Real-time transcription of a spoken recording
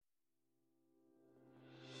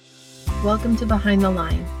Welcome to Behind the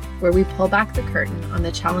Line, where we pull back the curtain on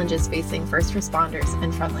the challenges facing first responders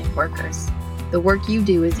and frontline workers. The work you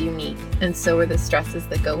do is unique, and so are the stresses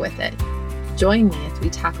that go with it. Join me as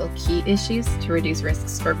we tackle key issues to reduce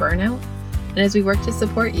risks for burnout, and as we work to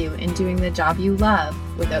support you in doing the job you love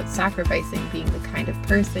without sacrificing being the kind of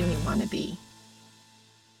person you want to be.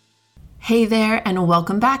 Hey there, and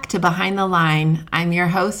welcome back to Behind the Line. I'm your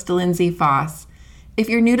host, Lindsay Foss. If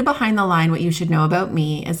you're new to Behind the Line, what you should know about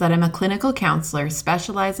me is that I'm a clinical counselor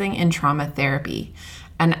specializing in trauma therapy.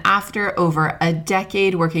 And after over a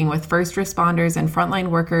decade working with first responders and frontline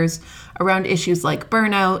workers around issues like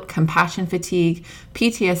burnout, compassion fatigue,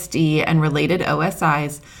 PTSD, and related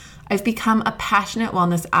OSIs, I've become a passionate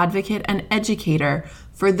wellness advocate and educator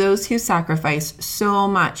for those who sacrifice so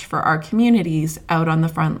much for our communities out on the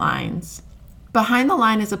front lines. Behind the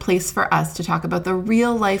Line is a place for us to talk about the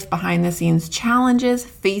real life behind the scenes challenges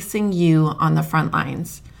facing you on the front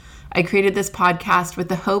lines. I created this podcast with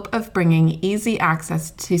the hope of bringing easy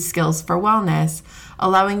access to skills for wellness,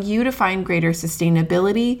 allowing you to find greater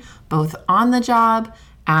sustainability both on the job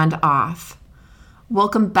and off.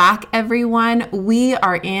 Welcome back, everyone. We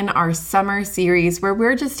are in our summer series where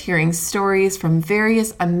we're just hearing stories from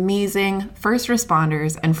various amazing first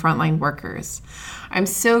responders and frontline workers. I'm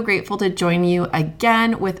so grateful to join you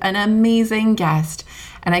again with an amazing guest,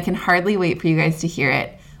 and I can hardly wait for you guys to hear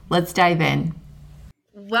it. Let's dive in.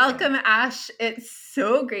 Welcome, Ash. It's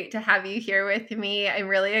so great to have you here with me. I'm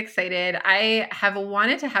really excited. I have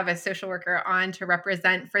wanted to have a social worker on to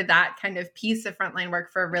represent for that kind of piece of frontline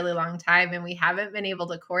work for a really long time, and we haven't been able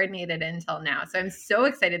to coordinate it until now. So I'm so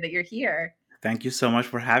excited that you're here. Thank you so much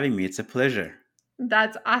for having me. It's a pleasure.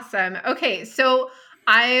 That's awesome. Okay, so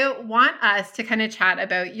I want us to kind of chat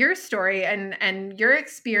about your story and your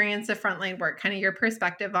experience of frontline work, kind of your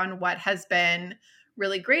perspective on what has been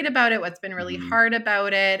really great about it, what's been really hard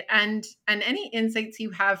about it, and any insights you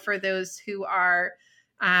have for those who are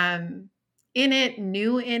in it,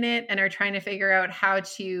 new in it, and are trying to figure out how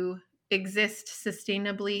to exist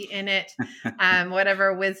sustainably in it.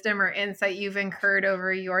 Whatever wisdom or insight you've incurred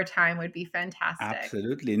over your time would be fantastic.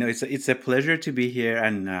 Absolutely. No, it's a pleasure to be here,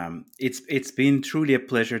 and it's been truly a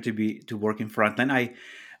pleasure to work in Frontline.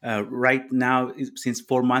 Right now, since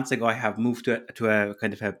 4 months ago, I have moved to a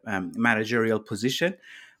kind of a managerial position,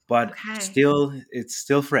 but it's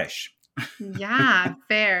still fresh. Yeah,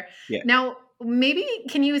 fair. Yeah. Now, maybe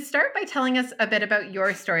can you start by telling us a bit about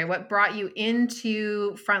your story? What brought you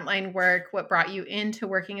into frontline work? What brought you into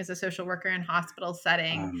working as a social worker in hospital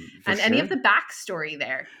setting? And any of the backstory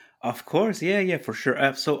there? Of course. Yeah, for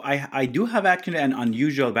sure. So I do have actually an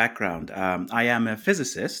unusual background. I am a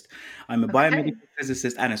physicist. I'm a biomedical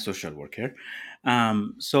physicist and a social worker.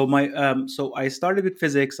 So I started with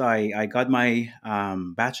physics. I got my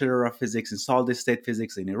Bachelor of Physics in solid state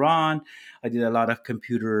physics in Iran. I did a lot of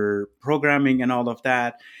computer programming and all of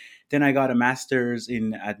that. Then I got a master's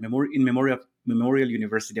in Memorial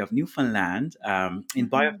University of Newfoundland in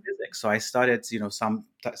biophysics. So I studied, some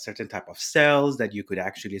certain type of cells that you could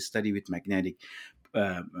actually study with magnetic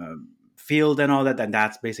field and all that, and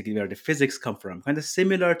that's basically where the physics come from. Kind of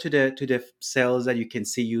similar to the cells that you can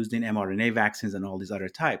see used in mRNA vaccines and all these other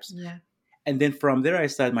types. Yeah. And then from there, I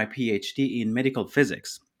started my PhD in medical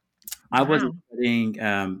physics. I was studying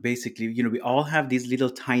basically, we all have these little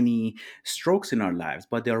tiny strokes in our lives,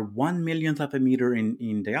 but they're 1/1,000,000th of a meter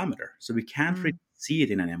in diameter. So we can't really see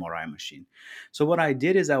it in an MRI machine. So what I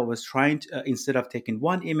did is I was trying to, instead of taking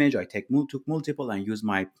one image, I took multiple and use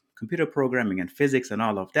my computer programming and physics and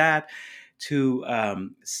all of that to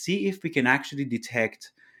see if we can actually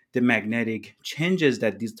detect the magnetic changes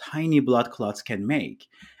that these tiny blood clots can make.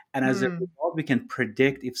 And as a result, we can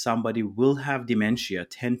predict if somebody will have dementia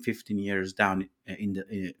 10, 15 years down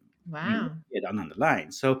down the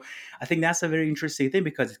line. So I think that's a very interesting thing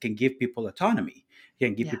because it can give people autonomy. It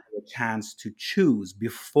can give people a chance to choose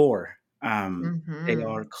before they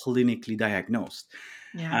are clinically diagnosed.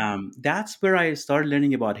 That's where I started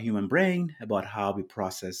learning about human brain, about how we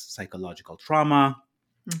process psychological trauma,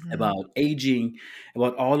 about aging,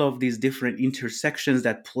 about all of these different intersections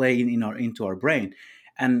that play into our brain.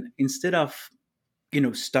 And instead of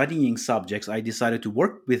studying subjects, I decided to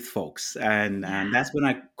work with folks, and that's when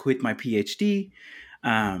I quit my PhD.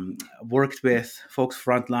 Worked with folks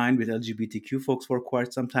frontline with LGBTQ folks for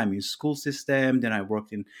quite some time in school system. Then I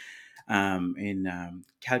worked in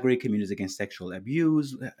Calgary Communities Against Sexual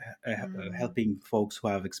Abuse, helping folks who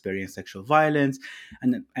have experienced sexual violence,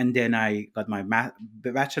 and then I got my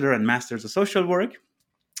bachelor and master's of social work.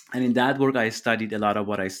 And in that work, I studied a lot of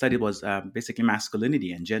what I studied was basically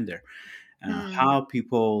masculinity and gender. Mm. how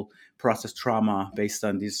people process trauma based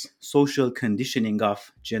on this social conditioning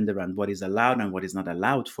of gender and what is allowed and what is not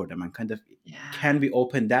allowed for them, and kind of Yeah. can we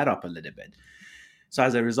open that up a little bit. So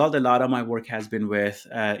as a result, a lot of my work has been with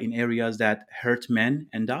in areas that hurt men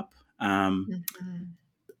end up. Mhm.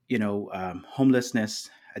 Homelessness,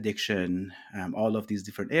 addiction, all of these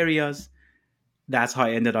different areas. That's how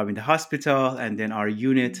I ended up in the hospital. And then our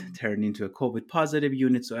unit Mm. turned into a COVID positive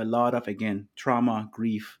unit. So a lot of, again, trauma,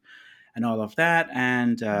 grief, and all of that.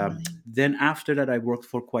 And Totally. then after that, I worked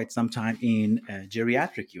for quite some time in a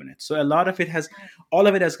geriatric unit. So a lot of it all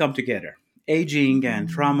of it has come together: aging and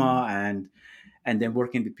Mhm. trauma, and then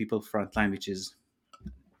working with people frontline, which is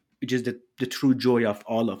the true joy of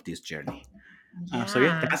all of this journey. So yeah,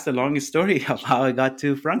 Yeah. that's the longest story of how I got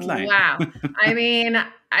to frontline. Wow. I mean,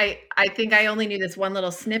 I think I only knew this one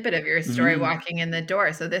little snippet of your story Mhm. walking in the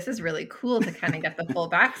door. So this is really cool to kind of get the full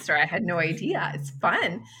backstory. I had no idea. It's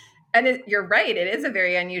fun. And you're right. It is a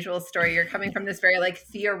very unusual story. You're coming from this very like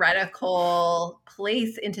theoretical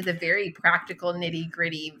place into the very practical, nitty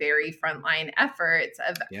gritty, very frontline efforts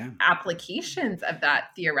of Yeah, applications of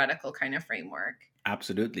that theoretical kind of framework.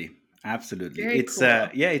 absolutely, absolutely. Very cool.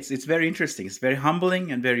 It's very interesting. It's very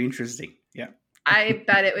humbling and very interesting. Yeah, I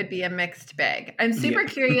bet it would be a mixed bag. I'm yeah. super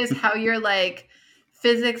curious how your like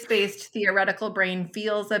physics-based theoretical brain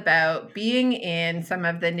feels about being in some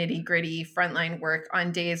of the nitty-gritty frontline work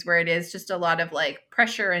on days where it is just a lot of like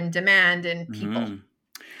pressure and demand and people. Mhm.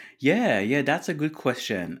 Yeah. That's a good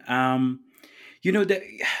question. The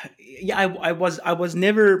yeah, I was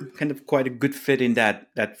never kind of quite a good fit in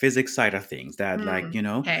that physics side of things. That like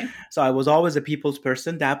Okay. so I was always a people's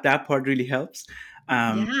person. That part really helps.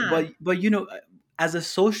 Yeah. But as a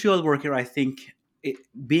social worker, I think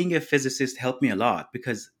being a physicist helped me a lot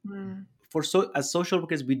because Mm. as social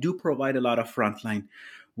workers, we do provide a lot of frontline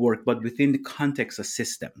work, but within the context of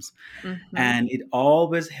systems. Mhm. And it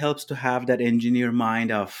always helps to have that engineer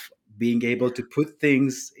mind of being able to put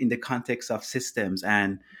things in the context of systems.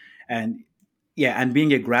 And yeah, and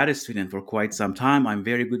being a grad student for quite some time, I'm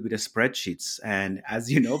very good with the spreadsheets. And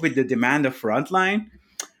as you know, with the demand of frontline,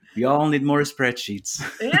 we all need more spreadsheets.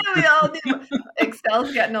 Yeah, we all do.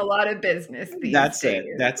 Excel's getting a lot of business these That's days.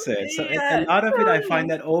 it. That's it. So a Yeah, lot of it, I find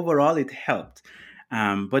totally. that overall it helped.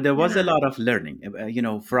 But there was a Yeah. lot of learning,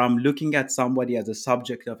 from looking at somebody as a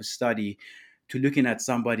subject of a study to looking at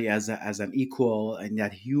somebody as an equal in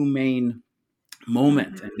that humane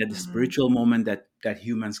moment and that Mhm. spiritual moment that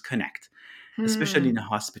humans connect, especially Hmm. in a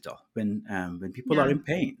hospital when people are Yeah. in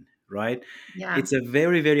pain, right? Yeah. It's a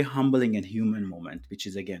very, very humbling and human moment, which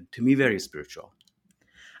is again to me very spiritual.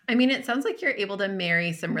 I mean, it sounds like you're able to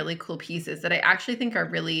marry some really cool pieces that I actually think are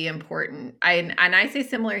really important. And I say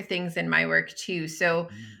similar things in my work too. So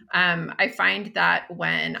I find that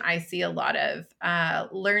when I see a lot of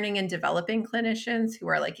learning and developing clinicians who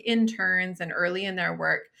are like interns and early in their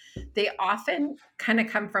work, they often kind of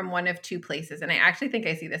come from one of two places. And I actually think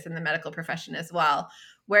I see this in the medical profession as well,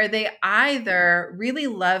 where they either really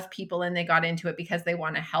love people and they got into it because they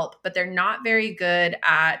want to help, but they're not very good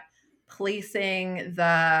at placing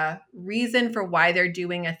the reason for why they're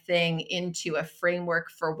doing a thing into a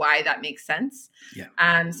framework for why that makes sense.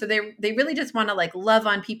 Yeah, So they really just want to like love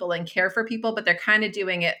on people and care for people, but they're kind of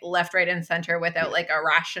doing it left, right, and center without yeah, like a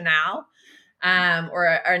rationale or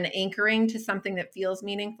an anchoring to something that feels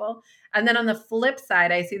meaningful. And then on the flip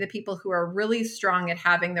side, I see the people who are really strong at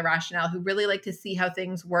having the rationale, who really like to see how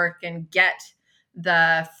things work and get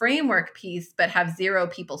the framework piece, but have zero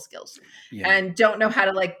people skills yeah, and don't know how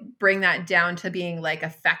to like bring that down to being like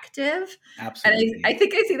effective. And I absolutely.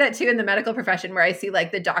 think I see that too in the medical profession, where I see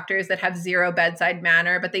like the doctors that have zero bedside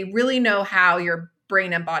manner, but they really know how your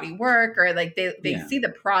brain and body work, or like they Yeah, see the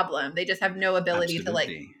problem. They just have no ability to like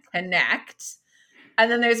absolutely. connect.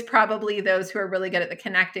 And then there's probably those who are really good at the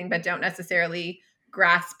connecting, but don't necessarily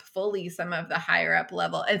grasp fully some of the higher up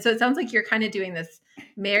level. And so it sounds like you're kind of doing this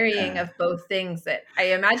marrying Yeah. of both things that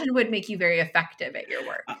I imagine would make you very effective at your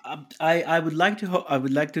work. I would like to I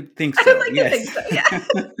would like to think I would so. like to Yes. think so.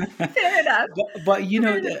 Yeah. Fair enough. But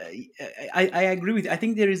Fair enough. I agree with you. I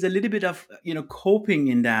think there is a little bit of coping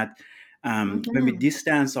in that when we Mhm.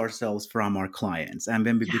 distance ourselves from our clients and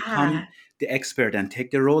when we become Yeah. the expert and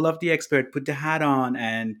take the role of the expert, put the hat on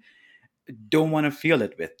and don't want to feel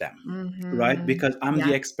it with them, right? Mhm. Because I'm the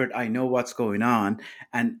Yeah. expert, I know what's going on,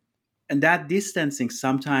 and that distancing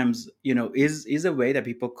sometimes is a way that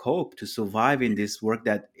people cope to survive in this work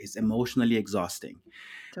that is emotionally exhausting.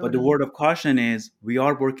 But the Totally. word of caution is we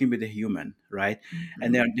are working with a human, right?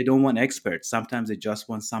 And Mhm. they don't want experts. Sometimes they just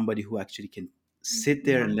want somebody who actually can sit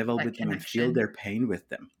there Yeah. and level That with them and feel connection. their pain with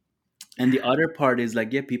them. And the other part is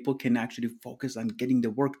like, yeah, people can actually focus on getting the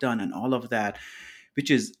work done and all of that,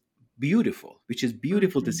 which is beautiful to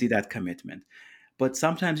Mhm. see that commitment. But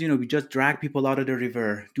sometimes, we just drag people out of the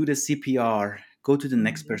river, do the CPR, go to the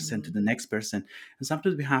next person, to Mhm. the next person. And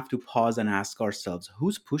sometimes we have to pause and ask ourselves,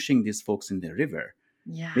 who's pushing these folks in the river?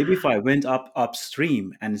 Maybe if Yeah. I went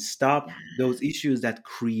upstream and stop those Yes. issues that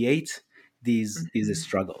create these Mhm.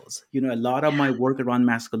 struggles. A lot of Yeah. my work around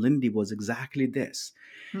masculinity was exactly this.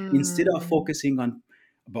 Instead of Mm. focusing on,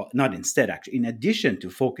 but not instead, actually, in addition to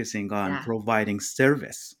focusing on Yeah. providing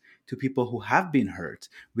service to people who have been hurt,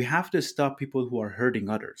 we have to stop people who are hurting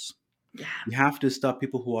others. Yeah. We have to stop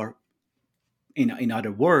people who are, in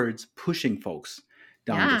other words, pushing folks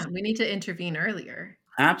down Yeah. this. We need to intervene earlier.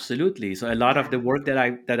 Absolutely. So a lot of Yeah. the work that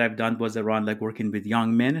I've done was around like working with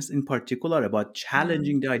young men in particular, about Mm.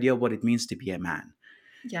 challenging the idea of what it means to be a man,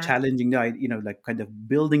 Yeah. challenging like kind of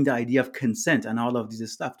building the idea of consent and all of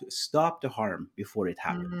this stuff to stop the harm before it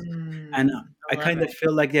happens. And I I love kind of it.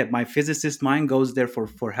 feel like, yeah, my physicist mind goes there for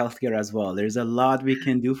healthcare as well. There's a lot we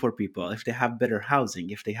can do for people if they have better housing,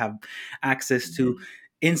 if they have access to Yeah.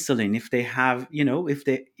 insulin, if they have, if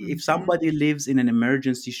Mhm. somebody lives in an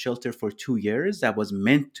emergency shelter for 2 years that was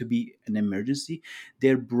meant to be an emergency,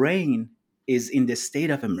 their brain is in the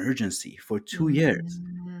state of emergency for 2 years.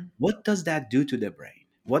 Mhm. What does that do to the brain?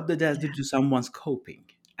 What does that do Yeah. to someone's coping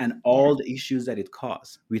and Yeah. all the issues that it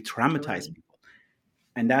causes? We traumatize Totally. people.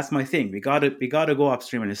 And that's my thing. We gotta go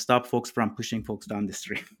upstream and stop folks from pushing folks down the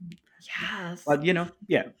stream. Yes. But yeah.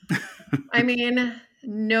 I mean,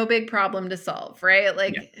 no big problem to solve, right? Yeah.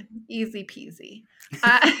 Like easy peasy.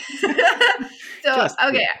 Uh, so Just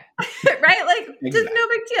okay, right? Like just exactly. no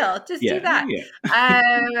big deal. Just do Yeah, that.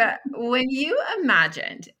 yeah. When you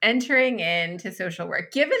imagined entering into social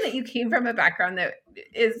work, given that you came from a background that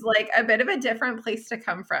is like a bit of a different place to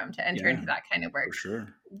come from to enter Yeah, into that kind of for work, sure.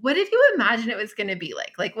 what did you imagine it was going to be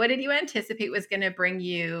like? Like, what did you anticipate was going to bring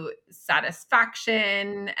you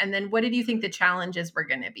satisfaction? And then what did you think the challenges were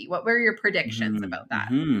going to be? What were your predictions about that?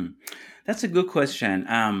 That's a good question.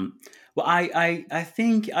 Well, I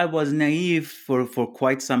think I was naive for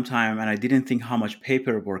quite some time, and I didn't think how much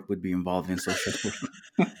paperwork would be involved in social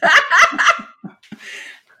work.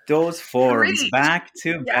 Those forms, Preach. back to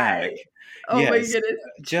Yeah. back. Oh my Yes, goodness.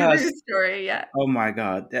 True just story. Yeah. oh my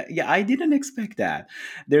god. Yeah, I didn't expect that.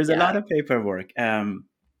 There's a Yeah. lot of paperwork.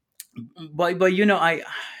 But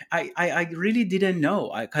I really didn't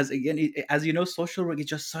know, because again, as you know, social work is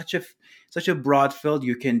just such a broad field.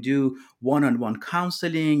 You can do one-on-one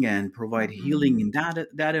counseling and provide healing Mhm. in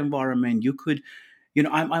that environment. You could,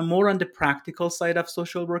 I'm more on the practical side of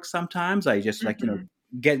social work. Sometimes I just like, Mhm.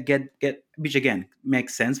 get, which again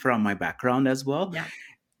makes sense from my background as well. Yeah.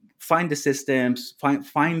 Find the systems, find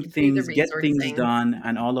Do the things, get things resourcing. done,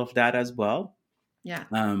 and all of that as well. Yeah.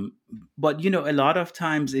 um, but a lot of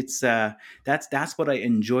times it's that's what I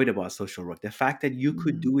enjoyed about social work, the fact that you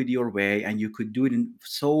could Mhm. do it your way and you could do it in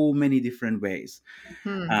so many different ways.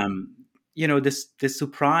 Hmm. um, this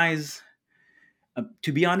surprise,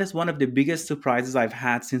 to be honest, one of the biggest surprises I've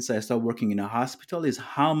had since I started working in a hospital is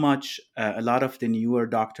how much a lot of the newer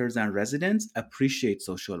doctors and residents appreciate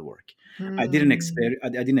social work. Hmm. I didn't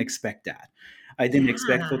expect that. I didn't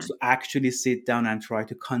expect Yeah. folks to actually sit down and try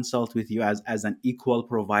to consult with you as an equal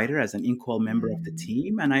provider, as an equal member of the Mm.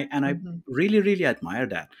 team, and I Mhm. really really admire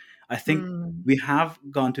that. I think Mm. we have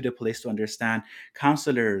gone to the place to understand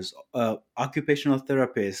counselors, occupational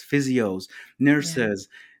therapists, physios, Yeah. nurses,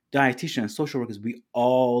 dietitians, social workers, we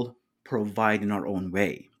all provide in our own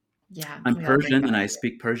way. Yeah. I'm We all bring Persian and I value.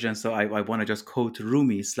 speak Persian, so I want to just quote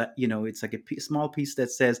Rumi. It's like a small piece that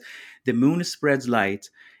says, "The moon spreads light.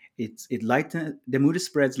 It lightens the moon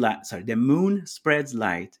spreads light. Sorry, the moon spreads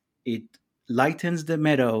light. It lightens the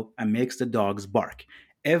meadow and makes the dogs bark. Mm.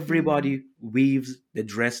 Everybody weaves the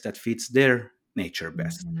dress that fits their nature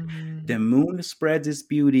best. The Mhm. moon spreads its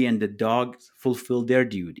beauty, and the dogs fulfill their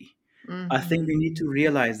duty." I think we need Mhm. to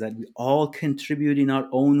realize that we all contribute in our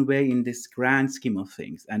own way in this grand scheme of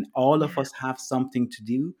things. And all of Yeah. us have something to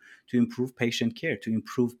do to improve patient care, to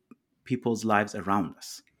improve people's lives around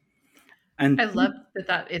us. I And love that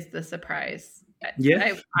that is the surprise.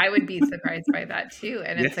 yeah, I would be surprised by that too,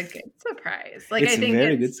 and yeah, it's a good surprise. Like, I it's a think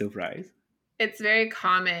very good surprise. it's very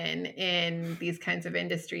common in these kinds of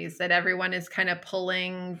industries that everyone is kind of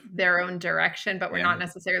pulling their own direction, but we're Yeah, not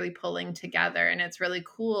necessarily pulling together, and it's really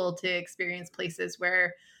cool to experience places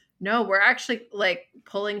where, no, we're actually, like,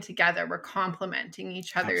 pulling together, we're complementing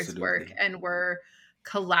each other's work, absolutely. and we're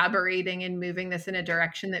collaborating and moving this in a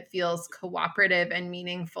direction that feels cooperative and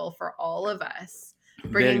meaningful for all of us.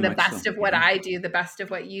 Very Bringing the much so. best of what Yeah. I do, the best of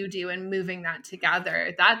what you do, and moving that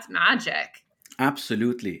together. That's magic.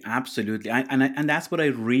 Absolutely, absolutely, and that's what I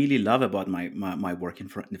really love about my work in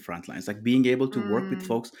the front lines, like being able to work with Mm,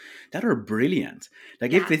 folks that are brilliant.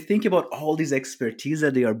 Like if yeah. we think about all these expertise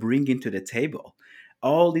that they are bringing to the table,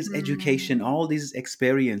 all this education, Mm, all these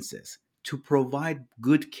experiences to provide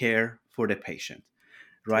good care for the patient,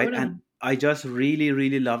 right? And totally. I just really,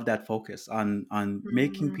 really love that focus on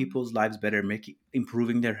making Mm, people's lives better, making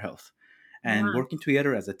improving their health, and yeah. working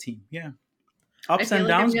together as a team. Yeah, I ups feel and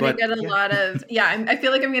like I'm downs, going to but get a yeah. lot of, yeah, I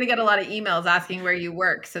feel like I'm going to get a lot of emails asking where you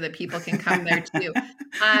work so that people can come there too.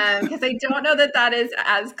 Because I don't know that that is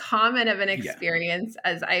as common of an Yeah, experience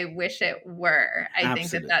as I wish it were. I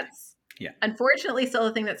think that absolutely. that's Yeah. unfortunately still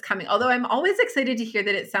a thing that's coming. Although I'm always excited to hear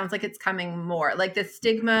that it sounds like it's coming more. Like the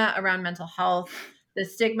stigma around mental health, the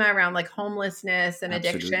stigma around like homelessness and Absolutely.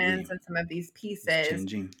 addictions and some of these It's pieces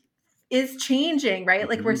changing. is changing, right?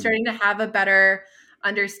 Like we're Hmm. starting to have a better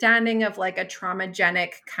understanding of like a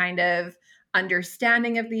traumagenic kind of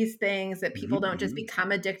understanding of these things, that Hmm. people don't just Hmm.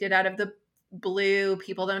 become addicted out of the blue,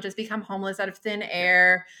 people don't just become homeless out of thin Yeah.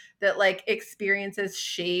 air, that like experiences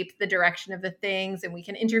shape the direction of the things and we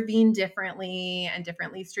can intervene differently and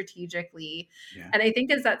differently strategically. Yeah. And I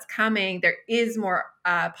think as that's coming, there is more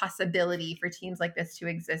possibility for teams like this to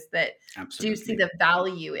exist that do see Absolutely. the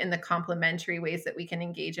value in the complementary ways that we can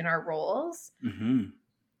engage in our roles, Hmm.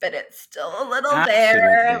 but it's still a little there.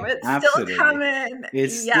 Absolutely. It's still Absolutely. coming.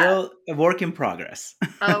 It's Yeah, still a work in progress,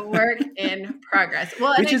 a work in progress.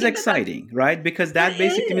 Well, and which I is think that that's exciting, right? Because it that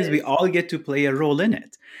basically means we is. all get to play a role in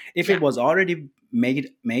it. If it Yeah. was already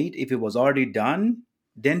made, if it was already done,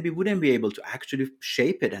 then we wouldn't be able to actually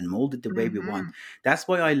shape it and mold it the way we want. Hmm. That's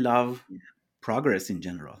why I love progress in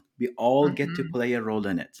general. We all get to Hmm. play a role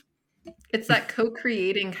in it. It's that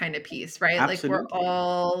co-creating kind of piece, right? Like Absolutely.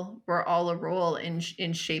 we're all a role in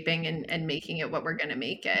shaping and making it what we're going to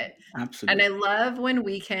make it. And I Absolutely. love when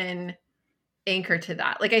we can anchor to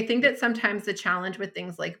that. Like I think Yeah. that sometimes the challenge with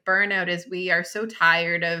things like burnout is we are so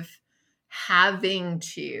tired of having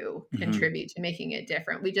to Hmm. contribute to making it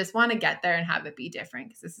different. We just want to get there and have it be different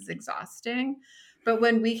because this is exhausting. But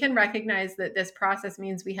when we can recognize that this process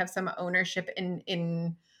means we have some ownership in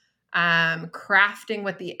crafting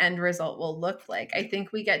what the end result will look like, I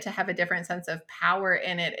think we get to have a different sense of power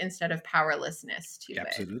in it instead of powerlessness to it.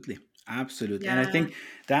 Absolutely. Absolutely. And I Yeah. think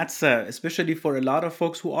that's especially for a lot of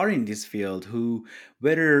folks who are in this field, who,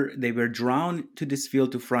 whether they were drawn to this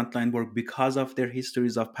field to frontline work because of their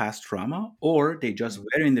histories of past trauma, or they just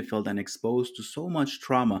were in the field and exposed to so much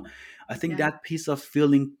trauma, I think Yeah. that piece of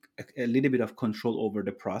feeling a little bit of control over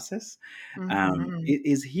the process Hmm.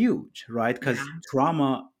 is huge, right? Yeah. Because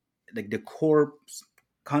trauma, like the core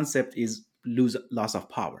concept is loss of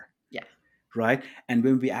power, Yeah. right? And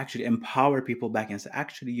when we actually empower people back and say,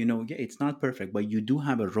 actually, yeah, it's not perfect, but you do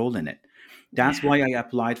have a role in it. That's Yeah. why I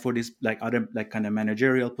applied for this like other like kind of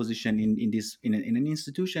managerial position in an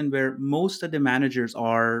institution where most of the managers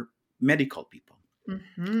are medical people.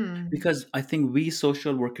 Hmm. Because I think we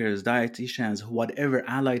social workers, dietitians, whatever,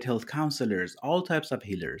 allied health counselors, all types of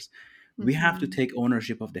healers, we have to Hmm. take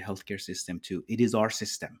ownership of the healthcare system too. It is our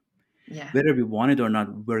system, Yeah. whether we want it or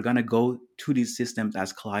not. We're going to go to these systems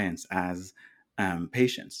as clients, as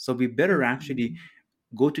patients. So we better actually Mhm.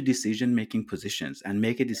 go to decision making positions and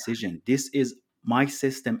make a decision. This is my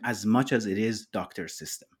system as much as it is doctor's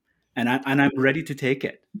system, and I'm ready to take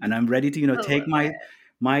it, and I'm ready to I take love my it.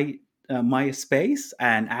 my my space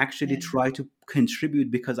and actually Yeah. try to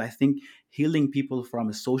contribute, because I think healing people from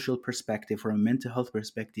a social perspective, from a mental health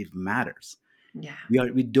perspective, matters. Yeah.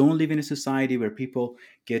 We don't live in a society where people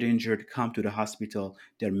get injured, come to the hospital,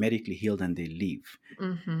 they're medically healed, and they leave.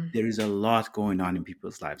 Mhm. There is a lot going on in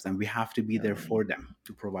people's lives, and we have to be there Totally. for them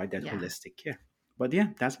to provide that Yeah. holistic care. But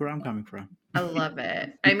yeah, that's where I'm coming from. I love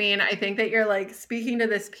it. I mean, I think that you're like speaking to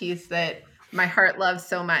this piece that my heart loves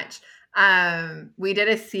so much. We did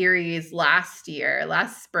a series last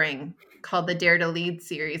spring, called the Dare to Lead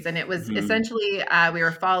series. And it was Hmm. essentially, we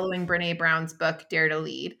were following Brene Brown's book, Dare to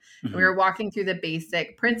Lead. And we Hmm. were walking through the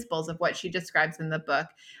basic principles of what she describes in the book.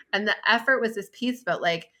 And the effort was this piece about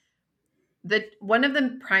like, the one of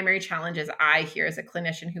the primary challenges I hear as a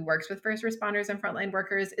clinician who works with first responders and frontline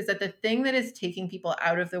workers is that the thing that is taking people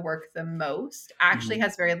out of the work the most actually Hmm.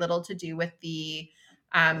 has very little to do with the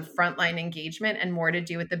frontline engagement and more to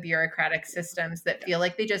do with the bureaucratic systems that Yeah, feel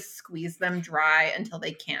like they just squeeze them dry until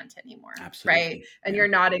they can't anymore, right? absolutely. And Yeah, you're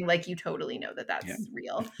nodding like you totally know that yeah. that's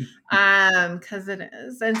real, because it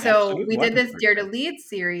is. And so Absolute we did this 100%. Dare to Lead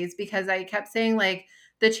series because I kept saying like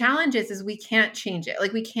the challenge is we can't change it,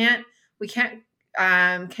 like we can't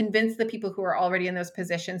convince the people who are already in those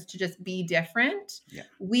positions to just be different. Yeah,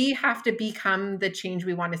 We have to become the change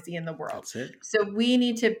we want to see in the world. that's it. So we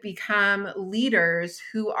need to become leaders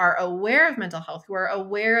who are aware of mental health, who are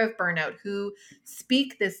aware of burnout, who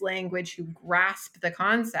speak this language, who grasp the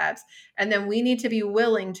concepts. And then we need to be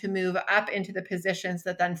willing to move up into the positions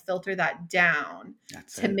that then filter that down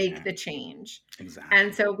That's to it. make Yeah, the change. And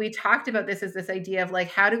exactly. so we talked about this as this idea of like,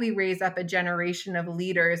 how do we raise up a generation of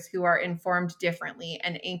leaders who are informed differently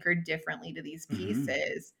and anchored differently to these Hmm.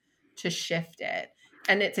 pieces to shift it?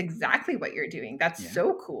 And it's exactly what you're doing. That's Yeah. so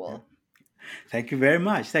Yeah. cool. Thank you very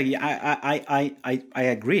much. Thank you. I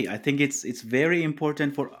agree. I think it's very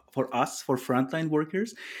important for us, for frontline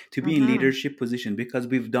workers, to be in Hmm. leadership position because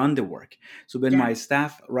we've done the work. So when Yeah. my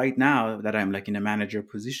staff right now that I'm like in a manager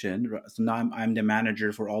position, so now I'm the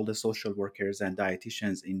manager for all the social workers and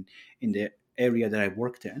dietitians in the area that I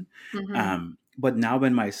worked in. Hmm. But now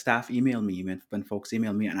when my staff email me, when folks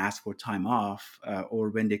email me and ask for time off, or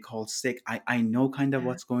when they call sick, I know kind of Yeah.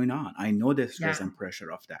 what's going on. I know the stress Yeah. and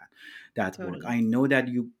pressure of that work. Totally. I know that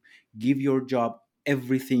you give your job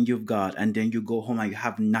everything you've got and then you go home and you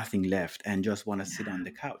have nothing left and just want to sit on Yeah.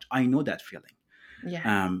 the couch. I know that feeling. Yeah.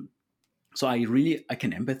 Um, so I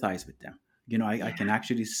can empathize with them. I Yeah. can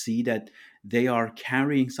actually see that they are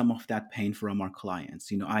carrying some of that pain from our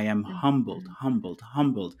clients. I am Mhm.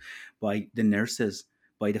 humbled by the nurses,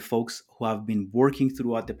 by the folks who have been working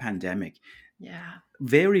throughout the pandemic. Yeah.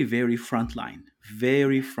 Very, very Yeah. frontline.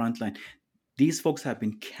 These folks have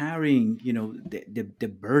been carrying, the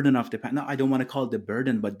burden of the no, I don't want to call it the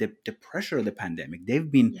burden, but the pressure of the pandemic.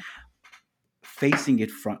 They've been Yeah. facing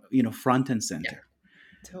it front and Yeah. center.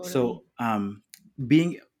 Totally. So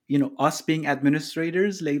being us being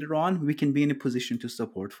administrators later on, we can be in a position to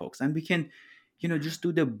support folks, and we can just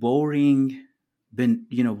do the boring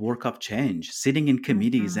work of change, sitting in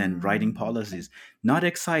committees and writing Mhm. policies. Not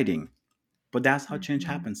exciting, but that's how change Mhm.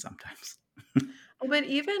 happens sometimes. Well, but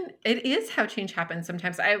even it is how change happens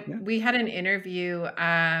sometimes. I Yeah. We had an interview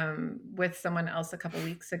with someone else a couple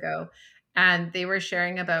weeks ago, and they were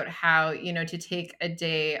sharing about how, to take a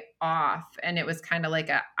day off, and it was kind of like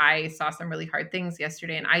I saw some really hard things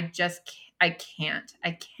yesterday, and I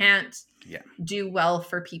can't Yeah. do well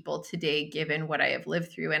for people today given what I have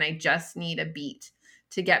lived through, and I just need a beat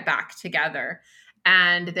to get back together.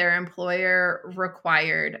 And their employer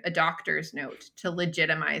required a doctor's note to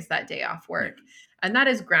legitimize that day off Yeah. work. And that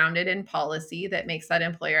is grounded in policy that makes that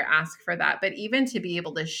employer ask for that. But even to be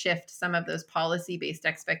able to shift some of those policy based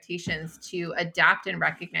expectations to adapt and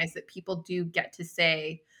recognize that people do get to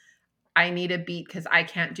say, I need a beat because I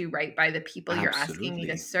can't do right by the people you're asking me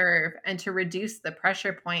to Absolutely. serve, and to reduce the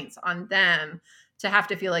pressure points on them to have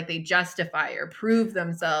to feel like they justify or prove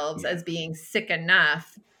themselves Yeah. as being sick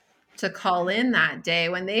enough to call in that day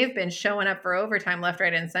when they've been showing up for overtime left,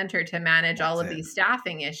 right, and center to manage all That's of it. these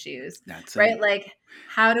staffing issues, That's it. right? Like,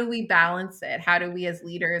 how do we balance it? How do we as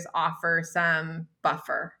leaders offer some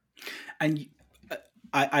buffer? And uh,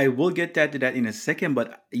 I will get to that in a second,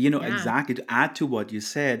 but Yeah. exactly to add to what you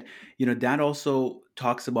said, that also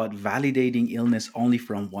talks about validating illness only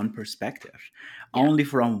from one perspective, Yeah. only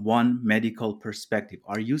from one medical perspective.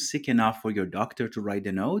 Are you sick enough for your doctor to write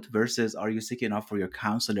the note versus are you sick enough for your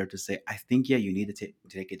counselor to say, I think, yeah, you need to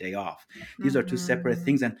take a day off? These are two separate Mhm.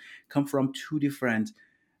 things and come from two different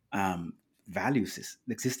um,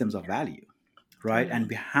 the systems of value, right? And Totally.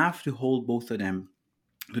 we have to hold both of them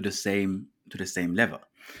to the same level,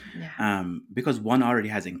 Yeah. because one already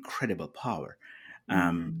has incredible power.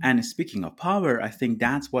 Mhm. And speaking of power, I think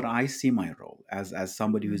that's what I see my role as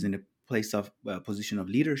somebody who's Mhm. in a place of position of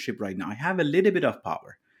leadership right now. I have a little bit of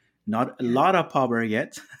power, not a Yeah. lot of power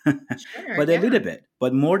yet, Sure. but a Yeah. little bit,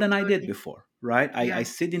 but more than I did Totally. before. Right? I Yeah.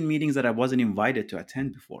 sit in meetings that I wasn't invited to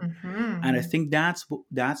attend before, and I Mhm. think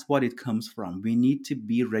that's what it comes from. We need to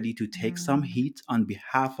be ready to take some Mhm. heat on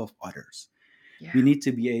behalf of others. We Yeah. need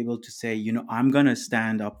to be able to say, I'm going to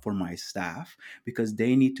stand up for my staff because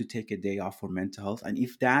they need to take a day off for mental health. And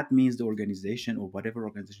if that means the organization or whatever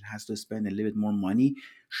organization has to spend a little bit more money,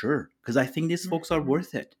 sure. Because I think these folks are Mhm.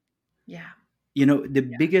 worth it. Yeah. The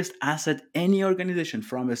Yeah. biggest asset any organization,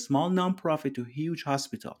 from a small nonprofit to a huge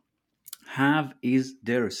hospital, have is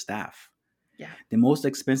their staff. Yeah. The most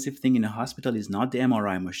expensive thing in a hospital is not the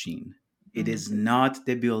MRI machine. It is Mhm. not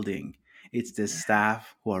the building. It's the Yeah.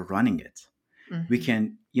 staff who are running it. We Mhm.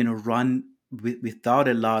 can run without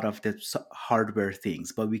a lot of the hardware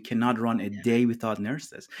things, but we cannot run a Yeah. day without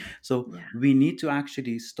nurses. So Yeah. we need to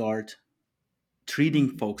actually start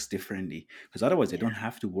treating Mhm. folks differently, because otherwise they Yeah. don't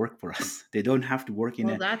have to work for us. They don't have to work in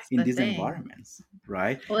Well, that's in the these thing. environments,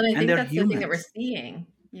 right? Well, and I And think they're that's the thing that we're humans. seeing.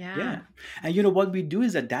 Yeah. And you know what we do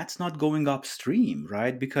is that's not going upstream,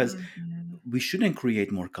 right? Because we shouldn't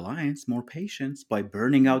create more clients, more patients by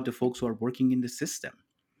burning out the folks who are working in the system.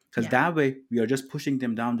 Because that way we are just pushing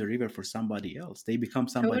them down the river for somebody else. They become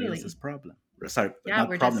somebody else's problem. Sorry, not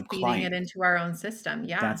we're problem, just feeding client. it into our own system.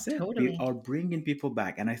 Yeah, that's it. Totally. We are bringing people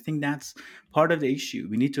back. And I think that's part of the issue.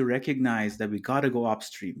 We need to recognize that we got to go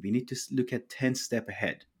upstream. We need to look at 10 steps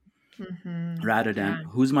ahead. Rather than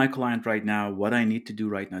who's my client right now, what I need to do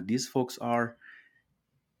right now. These folks are,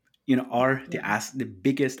 the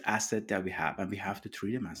biggest asset that we have, and we have to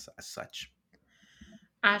treat them as such.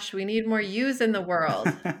 Ash, we need more yous in the world.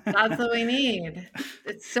 That's what we need.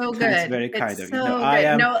 It's so good. That's very kind of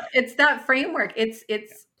you. No, it's that framework. It's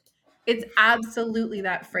absolutely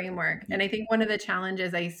that framework. And I think one of the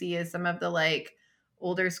challenges I see is some of the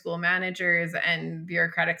older school managers and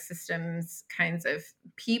bureaucratic systems kinds of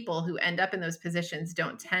people who end up in those positions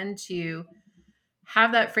don't tend to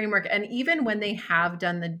have that framework. And even when they have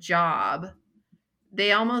done the job,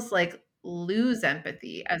 they almost lose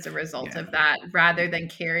empathy as a result of that, rather than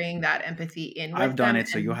carrying that empathy in with I've done them. it,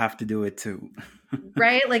 so you have to do it too.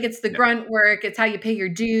 Right? It's the grunt work. It's how you pay your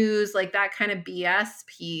dues. That kind of BS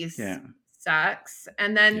piece sucks.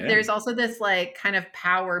 And then there's also this kind of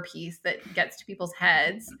power piece that gets to people's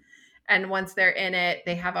heads. And once they're in it,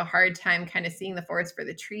 they have a hard time kind of seeing the forest for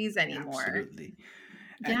the trees anymore. Absolutely.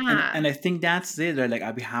 Yeah. And I think that's it.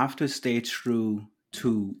 Right? We have to stay true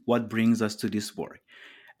to what brings us to this work.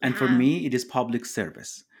 And for me, it is public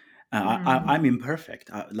service. I'm imperfect,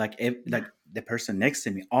 like the person next to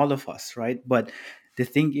me, all of us, right? But the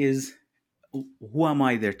thing is, who am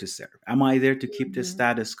I there to serve? Am I there to keep the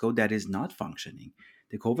status quo that is not functioning?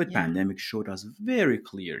 The COVID pandemic showed us very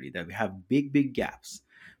clearly that we have big gaps.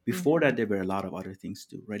 Before that, there were a lot of other things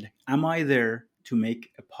too, right? Am I there to make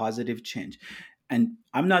a positive change? And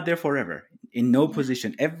I'm not there forever. In no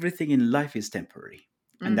position. Everything in life is temporary.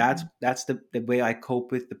 And that's the way I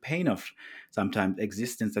cope with the pain of sometimes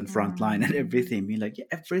existence and frontline and everything. Being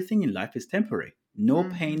everything in life is temporary. No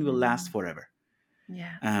pain will last forever.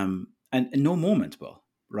 Yeah. And no moment will,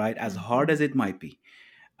 right? As hard as it might be.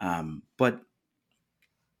 But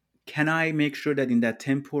can I make sure that in that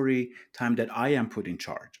temporary time that I am put in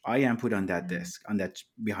charge, I am put on that desk,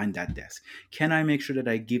 behind that desk, can I make sure that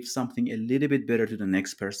I give something a little bit better to the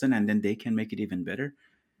next person, and then they can make it even better?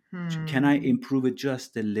 Can I improve it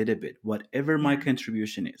just a little bit, whatever my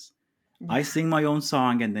contribution is? I sing my own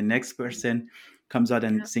song, and the next person comes out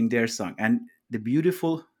and sing their song. And the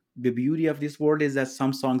beauty of this world is that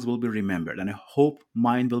some songs will be remembered, and I hope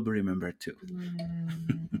mine will be remembered too.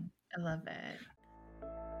 I love it.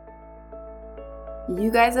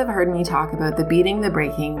 You guys have heard me talk about the Beating the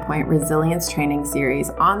Breaking Point Resilience Training Series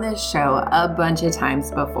on this show a bunch of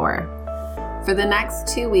times before. For the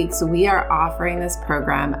next 2 weeks, we are offering this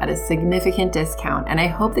program at a significant discount, and I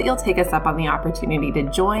hope that you'll take us up on the opportunity to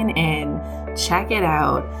join in, check it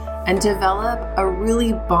out, and develop a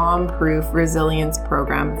really bomb-proof resilience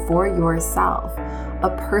program for yourself,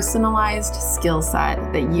 a personalized skill set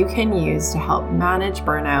that you can use to help manage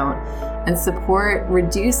burnout and support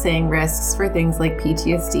reducing risks for things like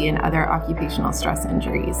PTSD and other occupational stress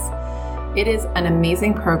injuries. It is an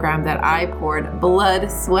amazing program that I poured blood,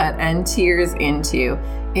 sweat, and tears into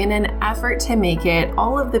in an effort to make it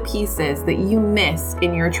all of the pieces that you miss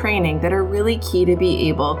in your training that are really key to be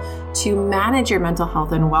able to manage your mental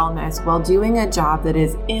health and wellness while doing a job that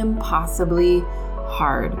is impossibly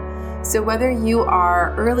hard. So whether you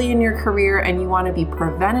are early in your career and you want to be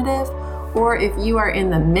preventative, or if you are in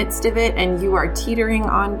the midst of it and you are teetering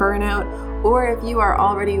on burnout, or if you are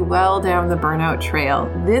already well down the burnout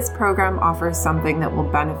trail, this program offers something that will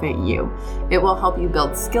benefit you. It will help you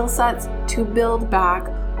build skill sets to build back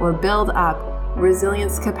or build up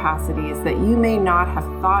resilience capacities that you may not have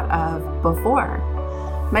thought of before.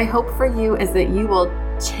 My hope for you is that you will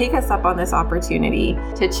take us up on this opportunity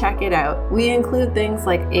to check it out. We include things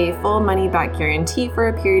like a full money back guarantee for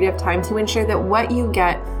a period of time to ensure that what you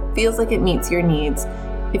get feels like it meets your needs.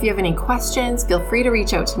 If you have any questions, feel free to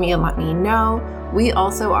reach out to me and let me know. We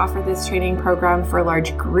also offer this training program for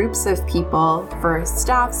large groups of people, for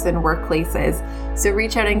staffs and workplaces. So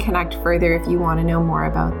reach out and connect further if you want to know more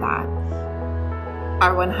about that.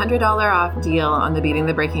 Our $100 off deal on the Beating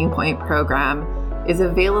the Breaking Point program is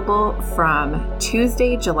available from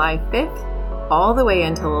Tuesday, July 5th, all the way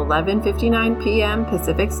until 11:59 p.m.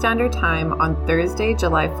 Pacific Standard Time on Thursday,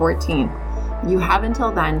 July 14th. You have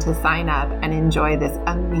until then to sign up and enjoy this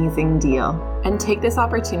amazing deal, and take this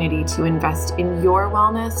opportunity to invest in your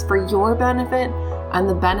wellness for your benefit and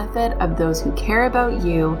the benefit of those who care about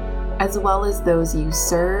you, as well as those you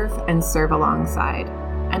serve and serve alongside.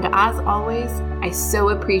 And as always, I so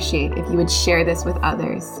appreciate if you would share this with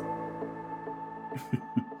others.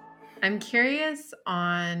 I'm curious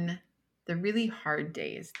on the really hard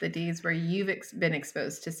days, the days where you've been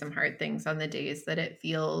exposed to some hard things, on the days that it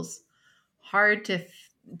feels hard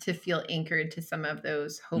to feel anchored to some of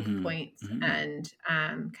those hope points and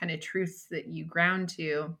kind of truths that you ground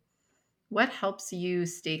to. What helps you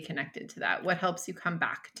stay connected to that? What helps you come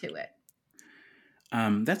back to it?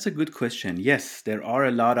 That's a good question. Yes, there are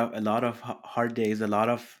a lot of hard days, a lot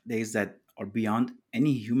of days that are beyond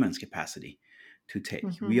any human's capacity to take.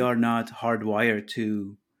 We are not hardwired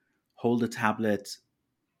to hold a tablet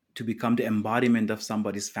to become the embodiment of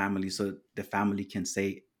somebody's family so the family can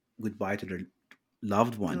say goodbye to their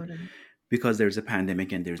loved one because there's a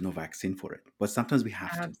pandemic and there's no vaccine for it. But sometimes we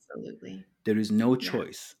have to. Absolutely. There is no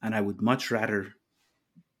choice. And I would much rather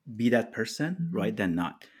be that person, right, than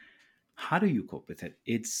not. How do you cope with it?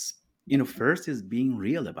 It's, first is being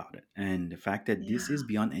real about it. And the fact that this is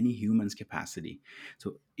beyond any human's capacity.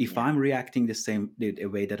 So if I'm reacting the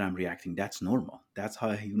way that I'm reacting, that's normal. That's how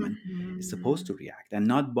a human is supposed to react, and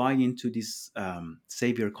not buy into this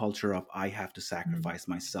savior culture of I have to sacrifice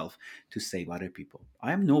myself to save other people.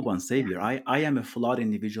 I am no one's savior. I am a flawed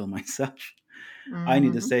individual myself. I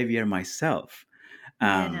need a savior myself.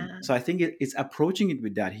 So I think it's approaching it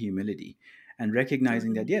with that humility and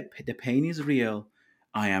recognizing that, the pain is real.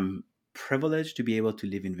 I am privileged to be able to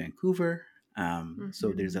live in Vancouver.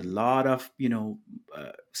 So there's a lot of,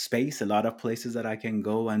 space, a lot of places that I can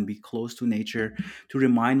go and be close to nature to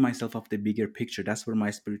remind myself of the bigger picture. That's where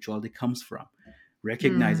my spirituality comes from.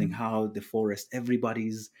 Recognizing how the forest,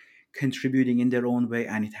 everybody's contributing in their own way.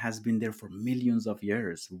 And it has been there for millions of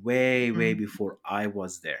years, way before I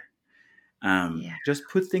was there. Just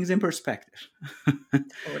put things in perspective.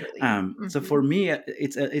 Totally. So for me,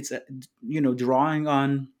 it's drawing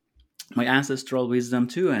on my ancestral wisdom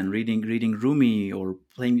too, and reading Rumi or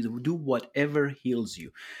playing, do whatever heals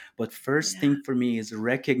you. But first thing for me is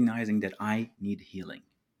recognizing that I need healing.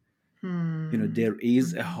 There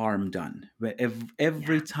is a harm done.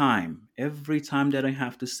 Every time that I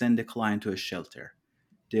have to send a client to a shelter,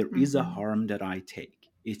 there is a harm that I take.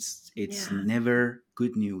 It's never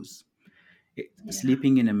good news.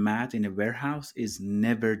 Sleeping in a mat in a warehouse is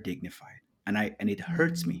never dignified, and it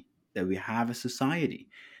hurts me that we have a society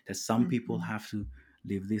that some people have to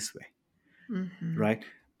live this way, right?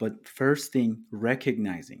 But first thing,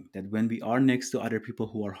 recognizing that when we are next to other people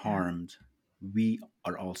who are harmed, we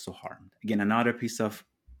are also harmed. Again, another piece of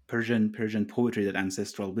Persian poetry, that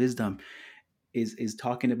ancestral wisdom is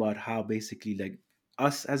talking about how basically, like,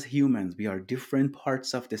 us as humans, we are different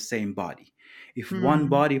parts of the same body. If one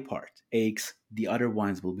body part aches, the other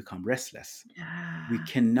ones will become restless. We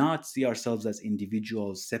cannot see ourselves as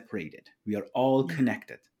individuals separated. We are all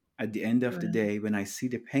connected. At the end of the day, when I see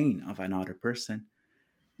the pain of another person,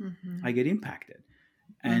 I get impacted.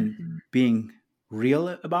 And being real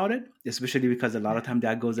about it, especially because a lot of time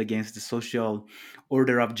that goes against the social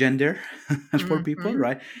order of gender for people,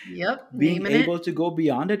 right? Being able to go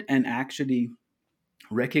beyond it and actually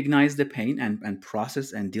recognize the pain and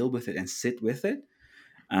process and deal with it and sit with it.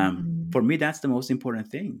 For me, that's the most important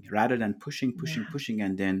thing, rather than pushing,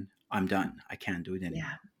 and then I'm done. I can't do it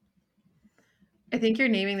anymore. I think you're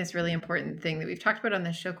naming this really important thing that we've talked about on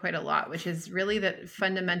this show quite a lot, which is really that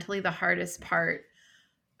fundamentally the hardest part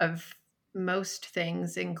of most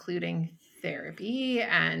things, including therapy,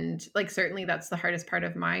 and like certainly that's the hardest part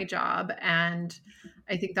of my job. And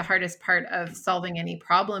I think the hardest part of solving any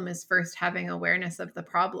problem is first having awareness of the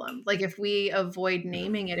problem. Like if we avoid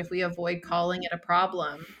naming it, if we avoid calling it a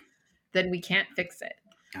problem, then we can't fix it.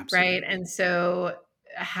 Absolutely. Right. And so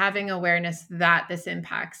having awareness that this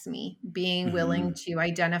impacts me, being willing to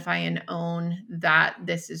identify and own that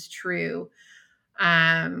this is true,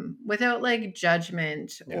 without like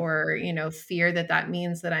judgment or, fear that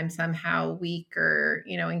means that I'm somehow weak or,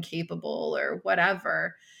 incapable or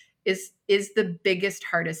whatever, is the biggest,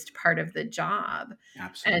 hardest part of the job.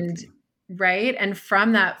 Absolutely. And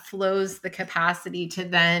from that flows the capacity to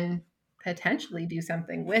then potentially do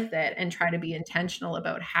something with it and try to be intentional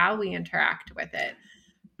about how we interact with it.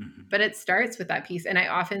 But it starts with that piece. And I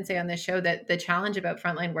often say on this show that the challenge about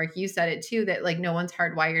frontline work, you said it too, that like no one's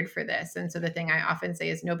hardwired for this. And so the thing I often say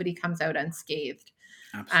is nobody comes out unscathed.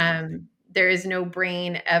 Absolutely. There is no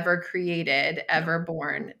brain ever created, ever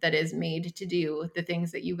born that is made to do the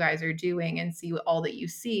things that you guys are doing and see all that you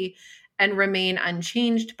see and remain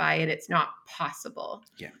unchanged by it. It's not possible.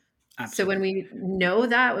 Yeah. Absolutely. So when we know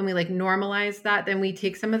that, when we like normalize that, then we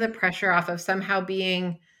take some of the pressure off of somehow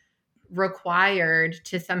being required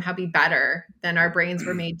to somehow be better than our brains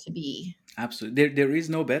were made to be. Absolutely. There is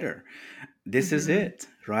no better. this is it,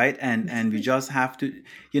 right? And we just have to,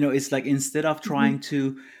 it's like, instead of trying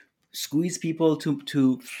to squeeze people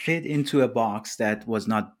to fit into a box that was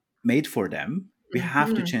not made for them, we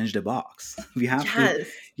have to change the box. We have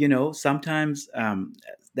to, sometimes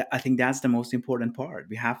I think that's the most important part.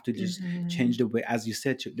 We have to just change the way, as you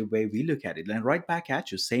said, the way we look at it. And right back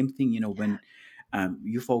at you, same thing, when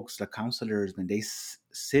you folks, the counselors, when they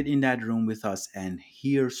sit in that room with us and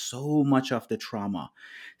hear so much of the trauma,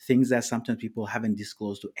 things that sometimes people haven't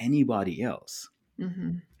disclosed to anybody else,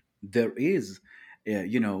 there is, there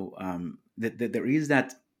is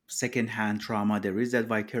that secondhand trauma, there is that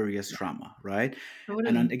vicarious trauma, right? Totally.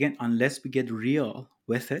 And again, unless we get real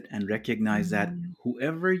with it and recognize that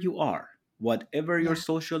whoever you are, whatever your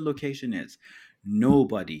social location is,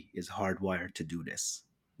 nobody is hardwired to do this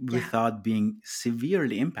without being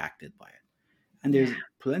severely impacted by it. And there's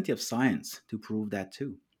plenty of science to prove that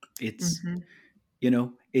too. It's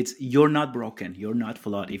it's, you're not broken, you're not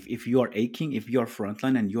flawed. If you are aching, if you're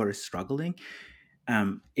frontline and you're struggling,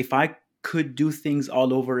 if I could do things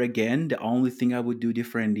all over again, the only thing I would do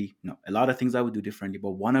differently, no, a lot of things I would do differently,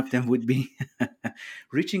 but one of them would be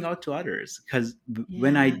reaching out to others. Because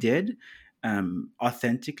when I did,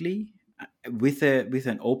 authentically, with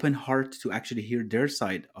an open heart to actually hear their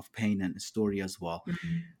side of pain and story as well,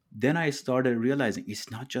 then I started realizing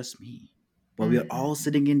it's not just me, but we are all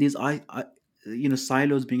sitting in these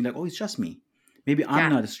silos, being like, oh, it's just me, maybe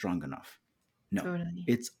I'm not strong enough. No,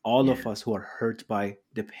 it's all of us who are hurt by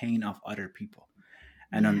the pain of other people.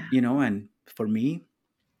 And and for me,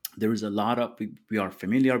 there is a lot of, we are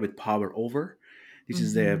familiar with power over. This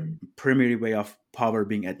is the primary way of power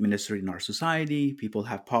being administered in our society. People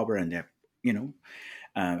have power and they,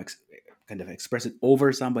 kind of express it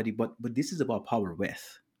over somebody. But this is about power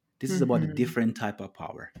with. This is about a different type of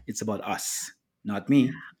power. It's about us, not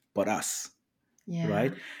me, but us.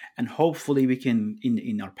 Right. And hopefully we can,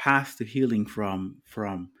 in our path to healing from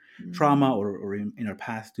trauma, or in our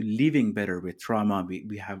path to living better with trauma, we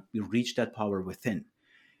reach that power within,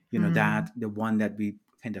 that the one that we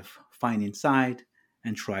kind of find inside,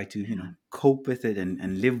 and try to cope with it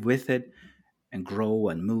and live with it and grow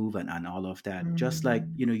and move and all of that. Just like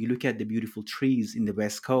you look at the beautiful trees in the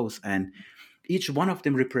West Coast, and each one of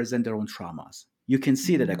them represent their own traumas. You can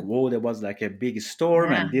see that, like, whoa, there was like a big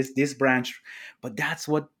storm and this branch, but that's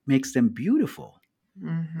what makes them beautiful,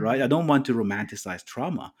 right? I don't want to romanticize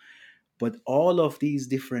trauma, but all of these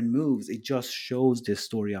different moves, it just shows the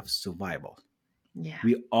story of survival. Yeah,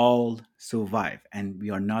 we all survive, and we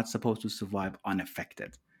are not supposed to survive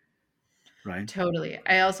unaffected, right? Totally.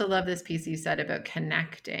 I also love this piece you said about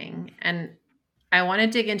connecting, and I want to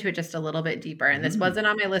dig into it just a little bit deeper. And this wasn't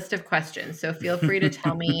on my list of questions, so feel free to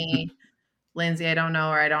tell me, Lindsay, I don't know,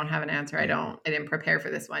 or I don't have an answer. I didn't prepare for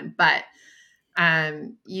this one. But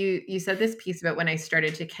you said this piece about when I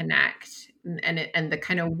started to connect, and the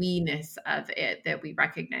kind of we-ness of it, that we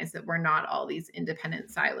recognize that we're not all these independent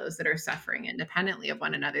silos that are suffering independently of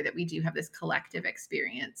one another, that we do have this collective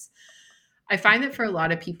experience. I find that for a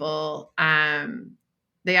lot of people,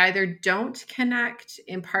 they either don't connect,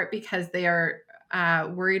 in part because they are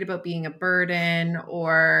worried about being a burden,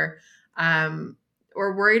 or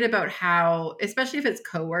worried about how, especially if it's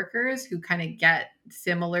coworkers who kind of get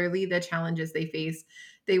similarly the challenges they face,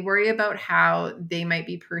 they worry about how they might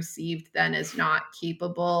be perceived then as not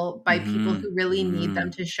capable by people who really need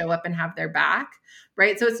them to show up and have their back,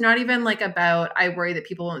 right? So it's not even like about, I worry that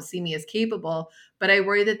people won't see me as capable, but I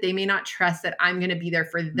worry that they may not trust that I'm going to be there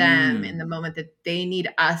for them in the moment that they need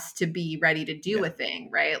us to be ready to do a thing,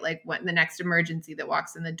 right? Like, when the next emergency that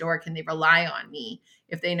walks in the door, can they rely on me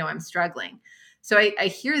if they know I'm struggling? So I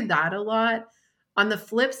hear that a lot. On the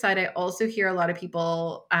flip side, I also hear a lot of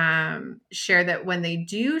people share that when they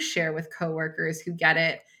do share with coworkers who get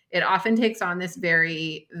it, it often takes on this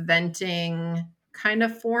very venting kind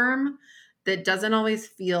of form that doesn't always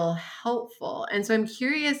feel helpful. And so I'm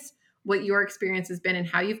curious what your experience has been and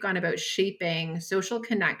how you've gone about shaping social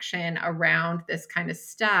connection around this kind of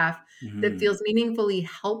stuff that feels meaningfully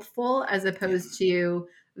helpful, as opposed to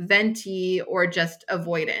venti or just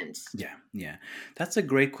avoidant. Yeah. That's a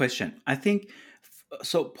great question. I think,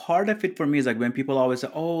 so part of it for me is like, when people always say,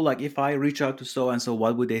 oh, like, if I reach out to so-and-so,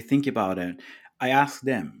 what would they think about it? I ask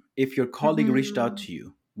them, if your colleague reached out to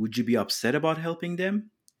you, would you be upset about helping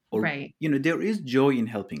them? Or, there is joy in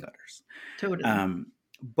helping others. Totally.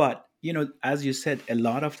 But, as you said, a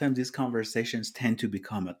lot of times these conversations tend to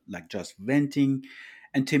become like just venting.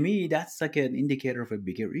 And to me, that's like an indicator of a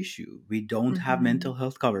bigger issue. We don't have mental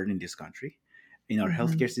health covered in this country. In our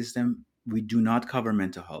healthcare system, we do not cover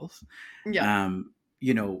mental health.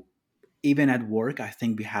 Even at work, I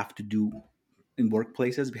think we have to do in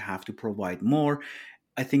workplaces, we have to provide more.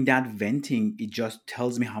 I think that venting, it just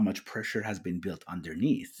tells me how much pressure has been built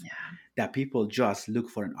underneath, that people just look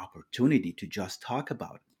for an opportunity to just talk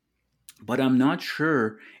about it. But I'm not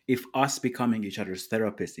sure if us becoming each other's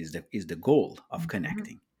therapist is the goal of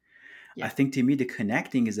connecting. I think to me, the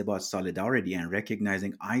connecting is about solidarity and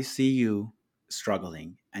recognizing I see you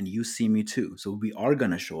struggling and you see me too. So we are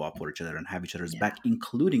going to show up for each other and have each other's back,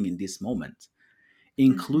 including in this moment,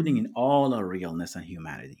 including in all our realness and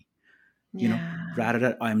humanity. You know, rather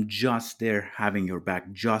than I'm just there having your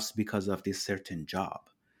back just because of this certain job.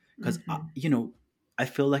 Because, you know, I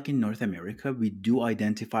feel like in North America, we do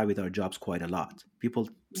identify with our jobs quite a lot. People,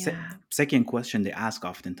 second question they ask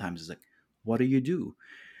oftentimes is like, what do you do?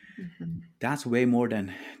 That's way more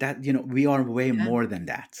than that. You know, we are way more than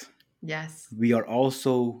that. Yes. We are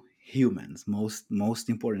also humans. Most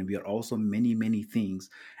important, we are also many, many things.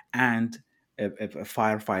 And a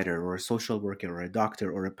firefighter or a social worker or a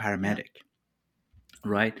doctor or a paramedic.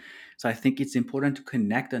 Right? So I think it's important to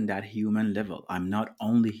connect on that human level. I'm not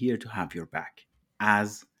only here to have your back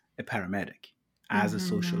as a paramedic, as a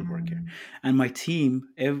social worker. And my team,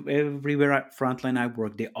 everywhere at Frontline I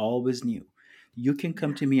work, they always knew, you can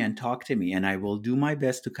come to me and talk to me, and I will do my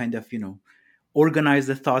best to kind of, you know, organize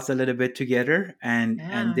the thoughts a little bit together and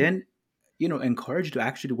then, you know, encourage you to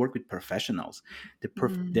actually work with professionals. The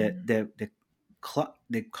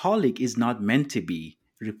colleague is not meant to be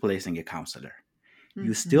replacing a counselor.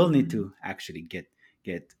 You still need to actually get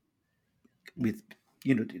with,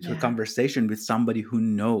 you know, to a conversation with somebody who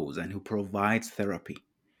knows and who provides therapy,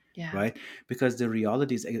 right? Because the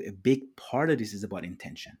reality is a big part of this is about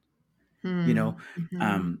intention. You know,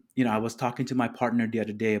 I was talking to my partner the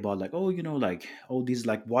other day about like, these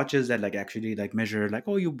like watches that like actually like measure like,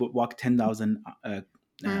 you walk 10,000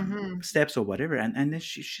 steps or whatever. And then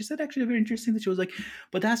she said actually very interesting that she was like,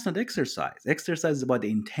 but that's not exercise. Exercise is about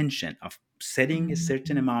the intention of setting a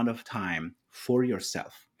certain amount of time for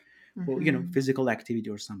yourself. Or, you know, physical activity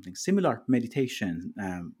or something similar, meditation,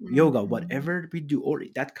 yoga, whatever we do, or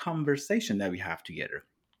that conversation that we have together.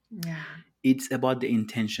 It's about the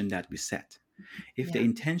intention that we set. If the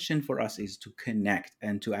intention for us is to connect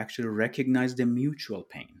and to actually recognize the mutual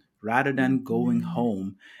pain, rather than going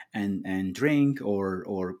home and drink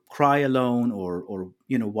or cry alone or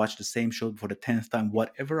you know, watch the same show for the 10th time,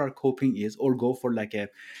 whatever our coping is, or go for like 2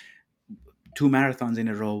 marathons in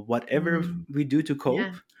a row, whatever we do to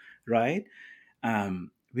cope, right?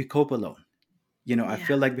 We cope alone. You know, I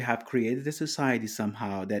feel like we have created a society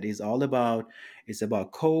somehow that is all about, it's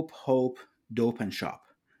about cope, hope, dope, and shop.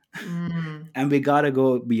 And we got to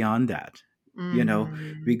go beyond that. You know,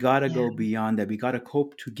 we got to go beyond that. We got to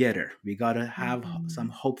cope together. We got to have some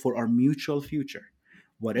hope for our mutual future.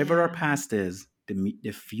 Whatever our past is,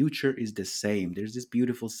 the future is the same. There's this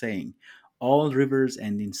beautiful saying, all rivers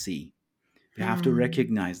end in sea. We have to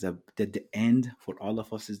recognize that the end for all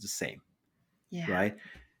of us is the same. Right?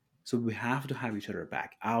 So we have to have each other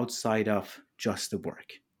back outside of just the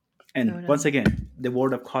work. And once again, the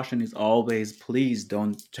word of caution is always, please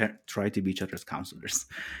don't try to be each other's counselors,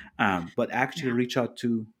 but actually reach out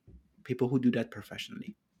to people who do that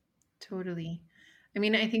professionally. Totally. I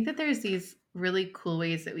mean, I think that there's these really cool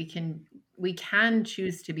ways that we can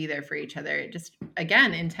choose to be there for each other. Just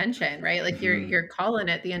again, intention, right? Like you're calling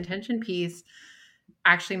it, the intention piece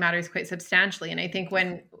actually matters quite substantially. And I think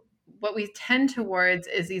what we tend towards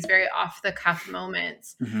is these very off the cuff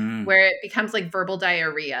moments where it becomes like verbal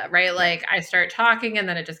diarrhea, right? Like I start talking and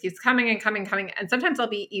then it just keeps coming and coming. And sometimes I'll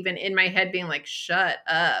be even in my head being like, shut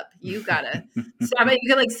up, you gotta stop it. You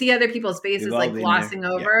can like see other people's faces like glossing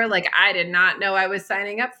over. Yeah. Like I did not know I was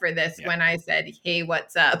signing up for this when I said, hey,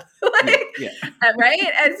 what's up?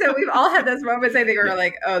 Right? And so we've all had those moments, I think, where we're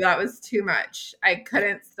like, oh, that was too much. I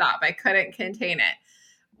couldn't stop. I couldn't contain it.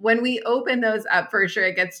 When we open those up, for sure,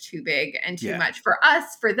 it gets too big and too much for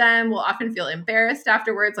us. For them, we'll often feel embarrassed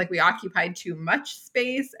afterwards, like we occupied too much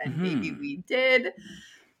space, and maybe we did.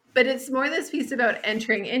 But it's more this piece about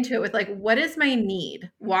entering into it with like, what is my need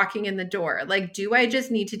walking in the door? Like, do I just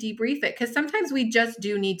need to debrief it? Because sometimes we just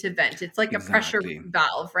do need to vent. It's like a pressure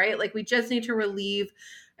valve, right? Like we just need to relieve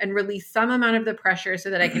and release some amount of the pressure so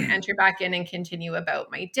that I can enter back in and continue about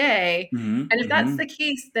my day. And if that's the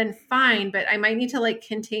case, then fine, but I might need to like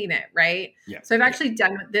contain it, right? So I've actually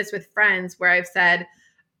done this with friends where I've said,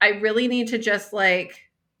 I really need to just like,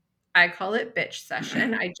 I call it bitch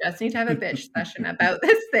session. I just need to have a bitch session about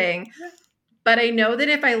this thing. But I know that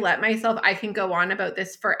if I let myself, I can go on about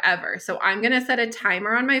this forever. So I'm going to set a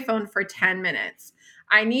timer on my phone for 10 minutes.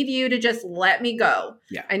 I need you to just let me go.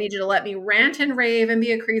 I need you to let me rant and rave and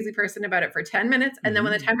be a crazy person about it for 10 minutes. And then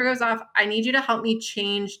when the timer goes off, I need you to help me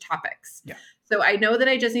change topics. So I know that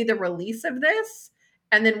I just need the release of this.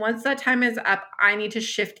 And then once that time is up, I need to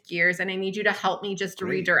shift gears and I need you to help me just Great.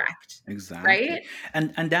 redirect. Exactly. Right?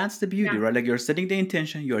 And that's the beauty, Yeah. right? Like you're setting the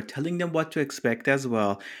intention, you're telling them what to expect as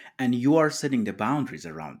well, and you are setting the boundaries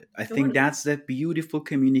around it. I think Totally. that's the beautiful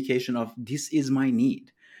communication of this is my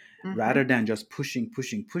need, Mhm. rather than just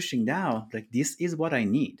pushing down. Like this is what I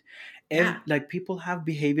need. Yeah. Like people have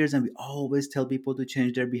behaviors and we always tell people to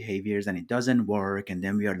change their behaviors and it doesn't work, and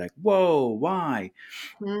then we are like, whoa, why?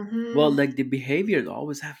 Mhm. Well, like the behaviors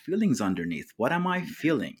always have feelings underneath. What am I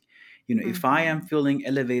feeling? If I am feeling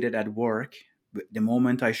elevated at work the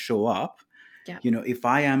moment I show up, Yeah. if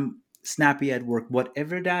I am snappy at work,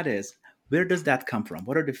 whatever that is, where does that come from?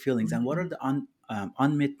 What are the feelings and what are the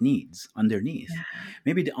unmet needs underneath? Yeah.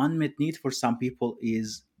 Maybe the unmet need for some people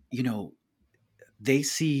is, they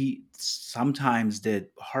see sometimes the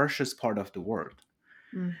harshest part of the world.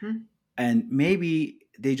 Mhm. And maybe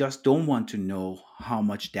they just don't want to know how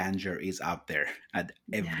much danger is out there at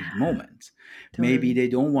every Yeah. moment. Maybe Totally. they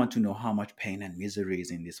don't want to know how much pain and misery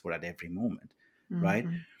is in this world at every moment, right?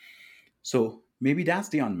 Mhm. So maybe that's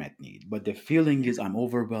the unmet need. But the feeling is I'm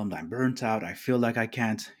overwhelmed, I'm burnt out, I feel like I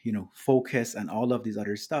can't, focus and all of these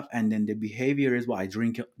other stuff. And then the behavior is, well, I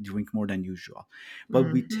drink more than usual.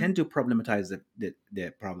 But we Mhm. tend to problematize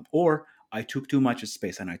the problem. Or I took too much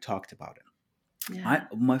space and I talked about it. Yeah.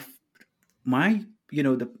 My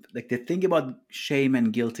the thing about shame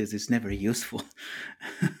and guilt is it's never useful.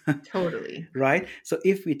 Totally. Right? So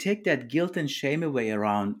if we take that guilt and shame away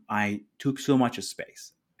around I took so much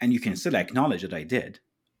space, and you can still acknowledge that I did,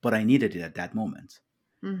 but I needed it at that moment,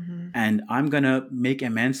 Mhm. and I'm gonna make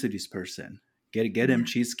amends to this person, get them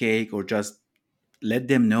cheesecake, or just let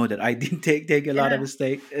them know that I didn't take a lot Yeah. of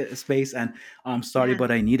space, and I'm sorry, Yeah. but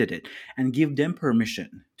I needed it, and give them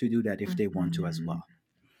permission to do that if they want to as Mhm. well.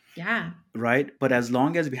 Yeah. Right? But as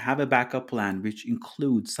long as we have a backup plan, which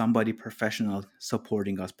includes somebody professional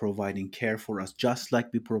supporting us, providing care for us, just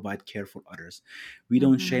like we provide care for others, we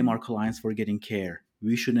don't shame our clients for getting care.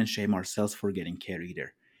 We shouldn't shame ourselves for getting care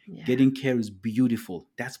either. Yeah. Getting care is beautiful.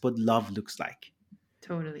 That's what love looks like.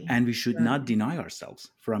 Totally. And we should not deny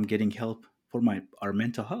ourselves from getting help for our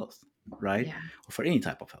mental health, right? Yeah. Or for any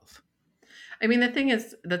type of health. I mean, the thing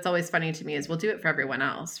is, that's always funny to me is we'll do it for everyone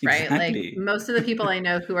else, right? Exactly. Like most of the people I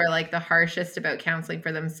know who are like the harshest about counseling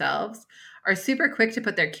for themselves are super quick to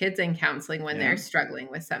put their kids in counseling when they're struggling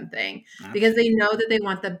with something because they know that they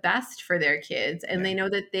want the best for their kids and they know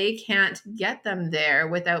that they can't get them there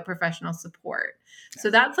without professional support. So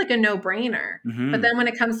that's like a no-brainer. But then when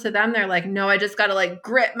it comes to them, they're like, no, I just got to like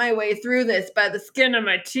grit my way through this by the skin of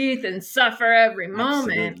my teeth and suffer every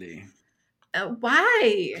moment. Absolutely.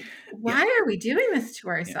 Why are we doing this to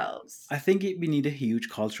ourselves? I think we need a huge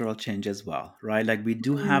cultural change as well, right? Like we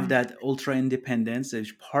do have that ultra independence,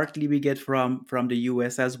 which partly we get from the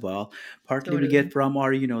US as well, partly we get from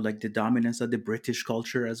our, like the dominance of the British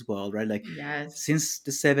culture as well, right? Like since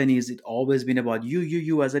the 70s, it's always been about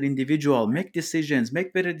you as an individual, make decisions,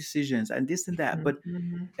 make better decisions, and this and that. But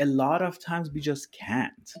a lot of times we just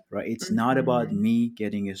can't, right? It's not about me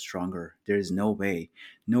getting stronger. There is no way.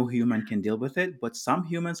 No human can deal with it, but some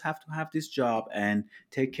humans have to have this job and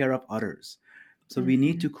take care of others. So we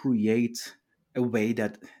need to create a way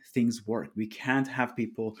that things work. We can't have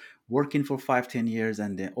people working for 5-10 years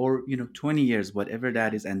and then, or 20 years, whatever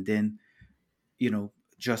that is, and then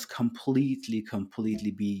just completely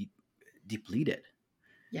be depleted.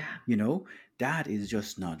 That is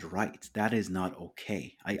just not right. That is not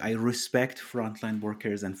okay. I respect frontline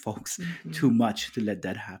workers and folks too much to let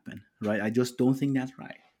that happen, right? I just don't think that's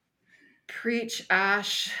right. Preach,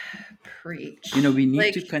 Ash. Preach. We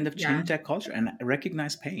need to kind of change that culture and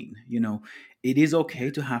recognize pain. It is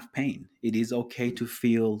okay to have pain. It is okay to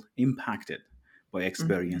feel impacted by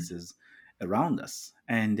experiences around us.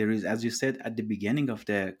 And there is, as you said at the beginning of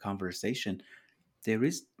the conversation, there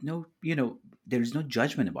is no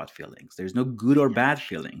judgment about feelings. There's no good or bad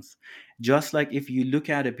feelings. Just like if you look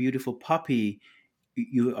at a beautiful puppy,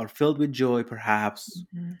 you are filled with joy perhaps,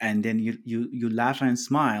 and then you laugh and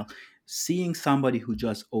smile. Seeing somebody who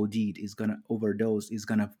just OD'd is gonna overdose is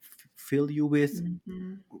gonna fill you with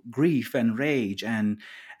grief and rage and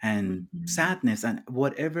sadness and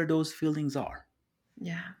whatever those feelings are.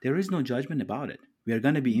 There is no judgment about it. We are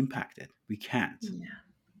gonna be impacted. We can't.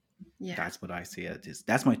 That's what I see it is.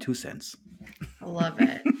 That's my 2 cents. I love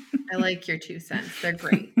it. I like your 2 cents. They're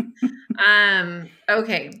great.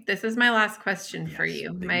 Okay, this is my last question for you.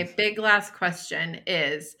 Please. My big last question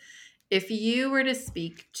is, if you were to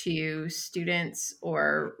speak to students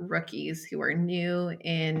or rookies who are new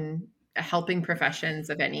in helping professions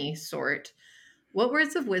of any sort, What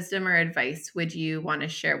words of wisdom or advice would you want to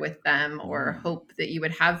share with them or hope that you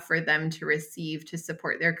would have for them to receive to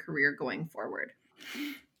support their career going forward?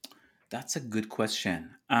 That's a good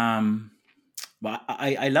question. Well,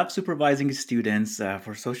 I love supervising students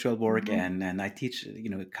for social work, and I teach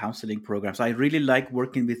counseling programs. I really like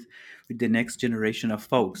working with the next generation of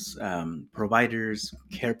folks, providers,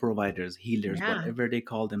 care providers, healers, whatever they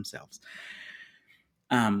call themselves.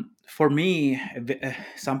 For me,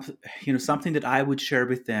 something that I would share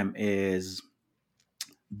with them is,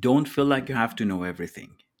 don't feel like you have to know everything.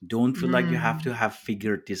 Don't feel like you have to have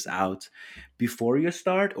figured this out before you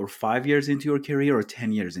start, or 5 years into your career, or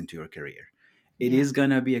 10 years into your career. It is going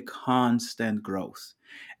to be a constant growth.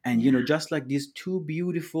 And, just like these two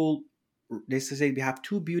beautiful, let's say we have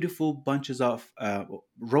two beautiful bunches of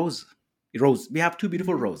rose. We have two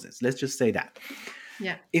beautiful roses. Let's just say that.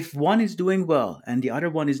 Yeah. If one is doing well and the other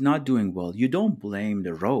one is not doing well, you don't blame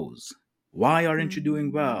the rose. Why aren't you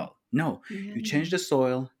doing well? No, you change the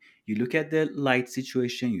soil. You look at the light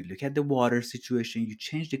situation. You look at the water situation. You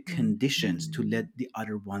change the conditions to let the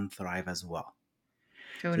other one thrive as well.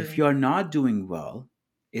 Totally. So if you are not doing well,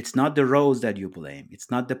 it's not the rose that you blame. It's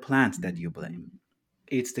not the plants that you blame.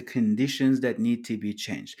 It's the conditions that need to be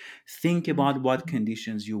changed. Think about what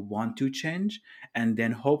conditions you want to change, and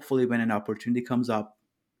then hopefully when an opportunity comes up,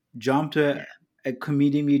 jump to a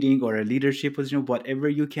committee meeting or a leadership position, whatever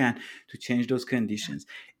you can to change those conditions.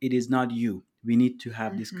 It is not you. We need to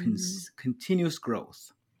have this continuous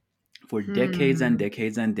growth for decades and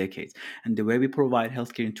decades and decades. And the way we provide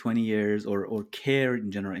healthcare in 20 years or care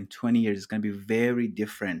in general in 20 years is going to be very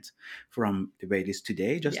different from the way it is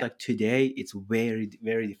today. Just like today, it's very,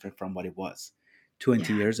 very different from what it was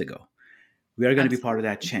 20 years ago. We are going to be part of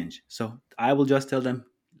that change. So I will just tell them,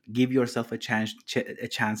 give yourself a chance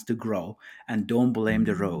to grow, and don't blame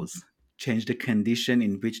the rose. Change the condition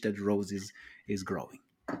in which that rose is growing.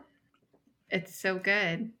 It's so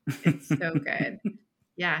good. It's so good.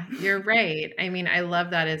 Yeah, you're right. I mean, I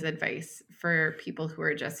love that as advice for people who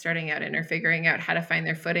are just starting out and are figuring out how to find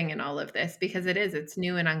their footing in all of this, because it's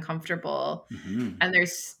new and uncomfortable. And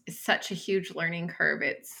there's such a huge learning curve.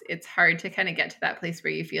 It's hard to kind of get to that place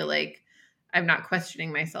where you feel like I'm not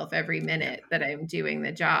questioning myself every minute that I'm doing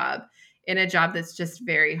the job, in a job that's just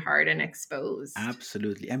very hard and exposed.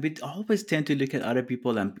 Absolutely. And we always tend to look at other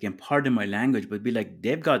people, and pardon my language, but be like,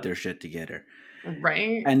 they've got their shit together.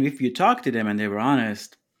 Right. And if you talk to them and they were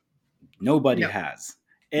honest, nobody has.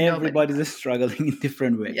 Everybody's struggling in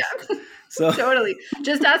different ways. Yeah. So totally.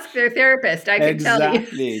 Just ask their therapist. I can tell you.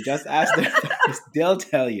 Exactly. Just ask their therapist. They'll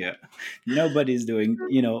tell you. Nobody's doing,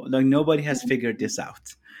 nobody has figured this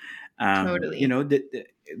out. Totally.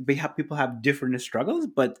 People have different struggles,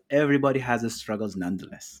 but everybody has his struggles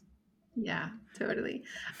nonetheless. Yeah, totally.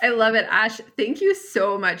 I love it, Ash. Thank you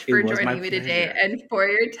so much for joining me today and for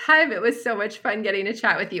your time. It was so much fun getting to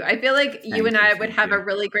chat with you. I feel like you and I would have a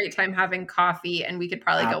really great time having coffee, and we could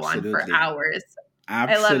probably go on for hours.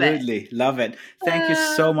 Absolutely. Love it. Thank you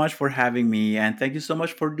so much for having me. And thank you so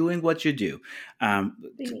much for doing what you do.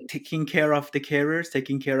 Taking care of the carers,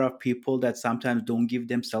 taking care of people that sometimes don't give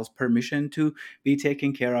themselves permission to be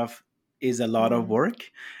taken care of is a lot of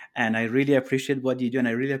work. And I really appreciate what you do. And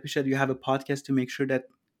I really appreciate you have a podcast to make sure that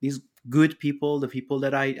these good people, the people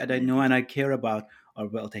that I know and I care about, are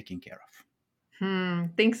well taken care of.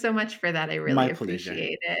 Thanks so much for that. I really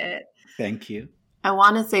appreciate it. Thank you. I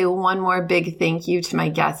want to say one more big thank you to my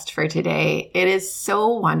guest for today. It is so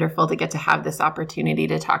wonderful to get to have this opportunity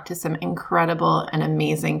to talk to some incredible and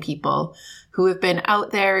amazing people who have been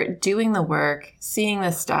out there doing the work, seeing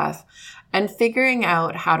the stuff, and figuring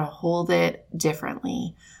out how to hold it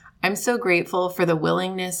differently. I'm so grateful for the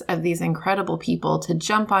willingness of these incredible people to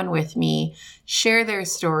jump on with me, share their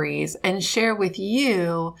stories, and share with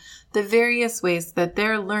you the various ways that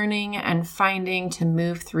they're learning and finding to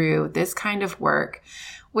move through this kind of work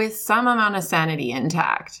with some amount of sanity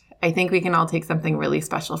intact. I think we can all take something really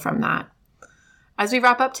special from that. As we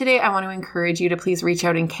wrap up today, I want to encourage you to please reach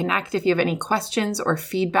out and connect if you have any questions or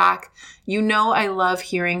feedback. You know I love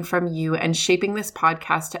hearing from you and shaping this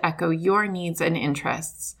podcast to echo your needs and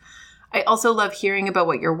interests. I also love hearing about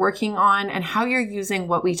what you're working on and how you're using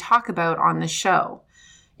what we talk about on the show.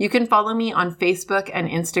 You can follow me on Facebook and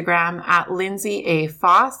Instagram at Lindsay A.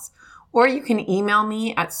 Foss, or you can email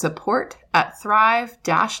me at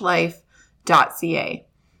support@thrive-life.ca.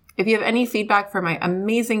 If you have any feedback for my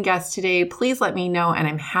amazing guest today, please let me know and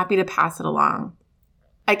I'm happy to pass it along.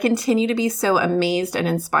 I continue to be so amazed and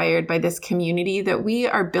inspired by this community that we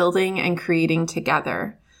are building and creating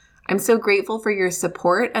together. I'm so grateful for your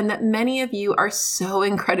support and that many of you are so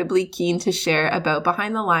incredibly keen to share about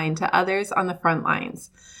Behind the Line to others on the front lines.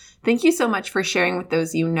 Thank you so much for sharing with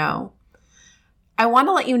those you know. I want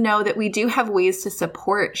to let you know that we do have ways to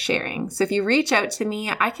support sharing. So if you reach out to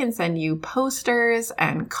me, I can send you posters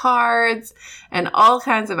and cards and all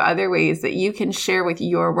kinds of other ways that you can share with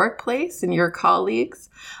your workplace and your colleagues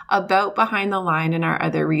about Behind the Line and our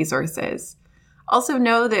other resources. Also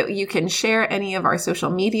know that you can share any of our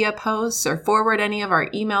social media posts or forward any of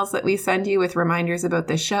our emails that we send you with reminders about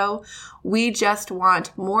the show. We just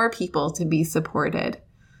want more people to be supported.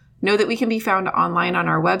 Know that we can be found online on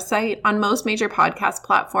our website, on most major podcast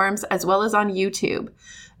platforms, as well as on YouTube.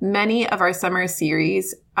 Many of our summer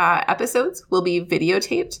series episodes will be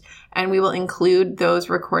videotaped, and we will include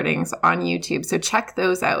those recordings on YouTube. So check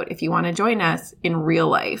those out if you want to join us in real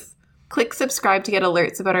life. Click subscribe to get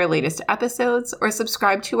alerts about our latest episodes, or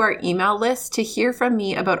subscribe to our email list to hear from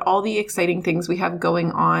me about all the exciting things we have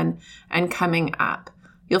going on and coming up.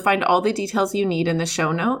 You'll find all the details you need in the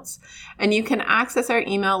show notes, and you can access our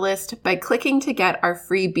email list by clicking to get our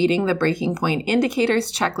free Beating the Breaking Point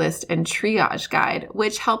Indicators Checklist and Triage Guide,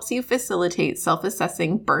 which helps you facilitate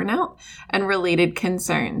self-assessing burnout and related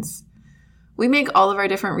concerns. We make all of our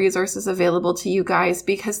different resources available to you guys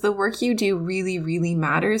because the work you do really, really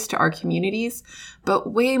matters to our communities,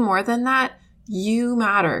 but way more than that, you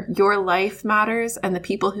matter. Your life matters, and the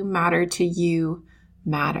people who matter to you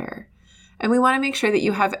matter. And we want to make sure that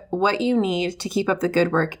you have what you need to keep up the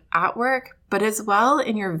good work at work, but as well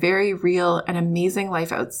in your very real and amazing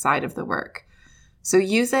life outside of the work. So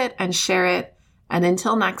use it and share it. And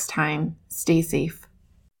until next time, stay safe.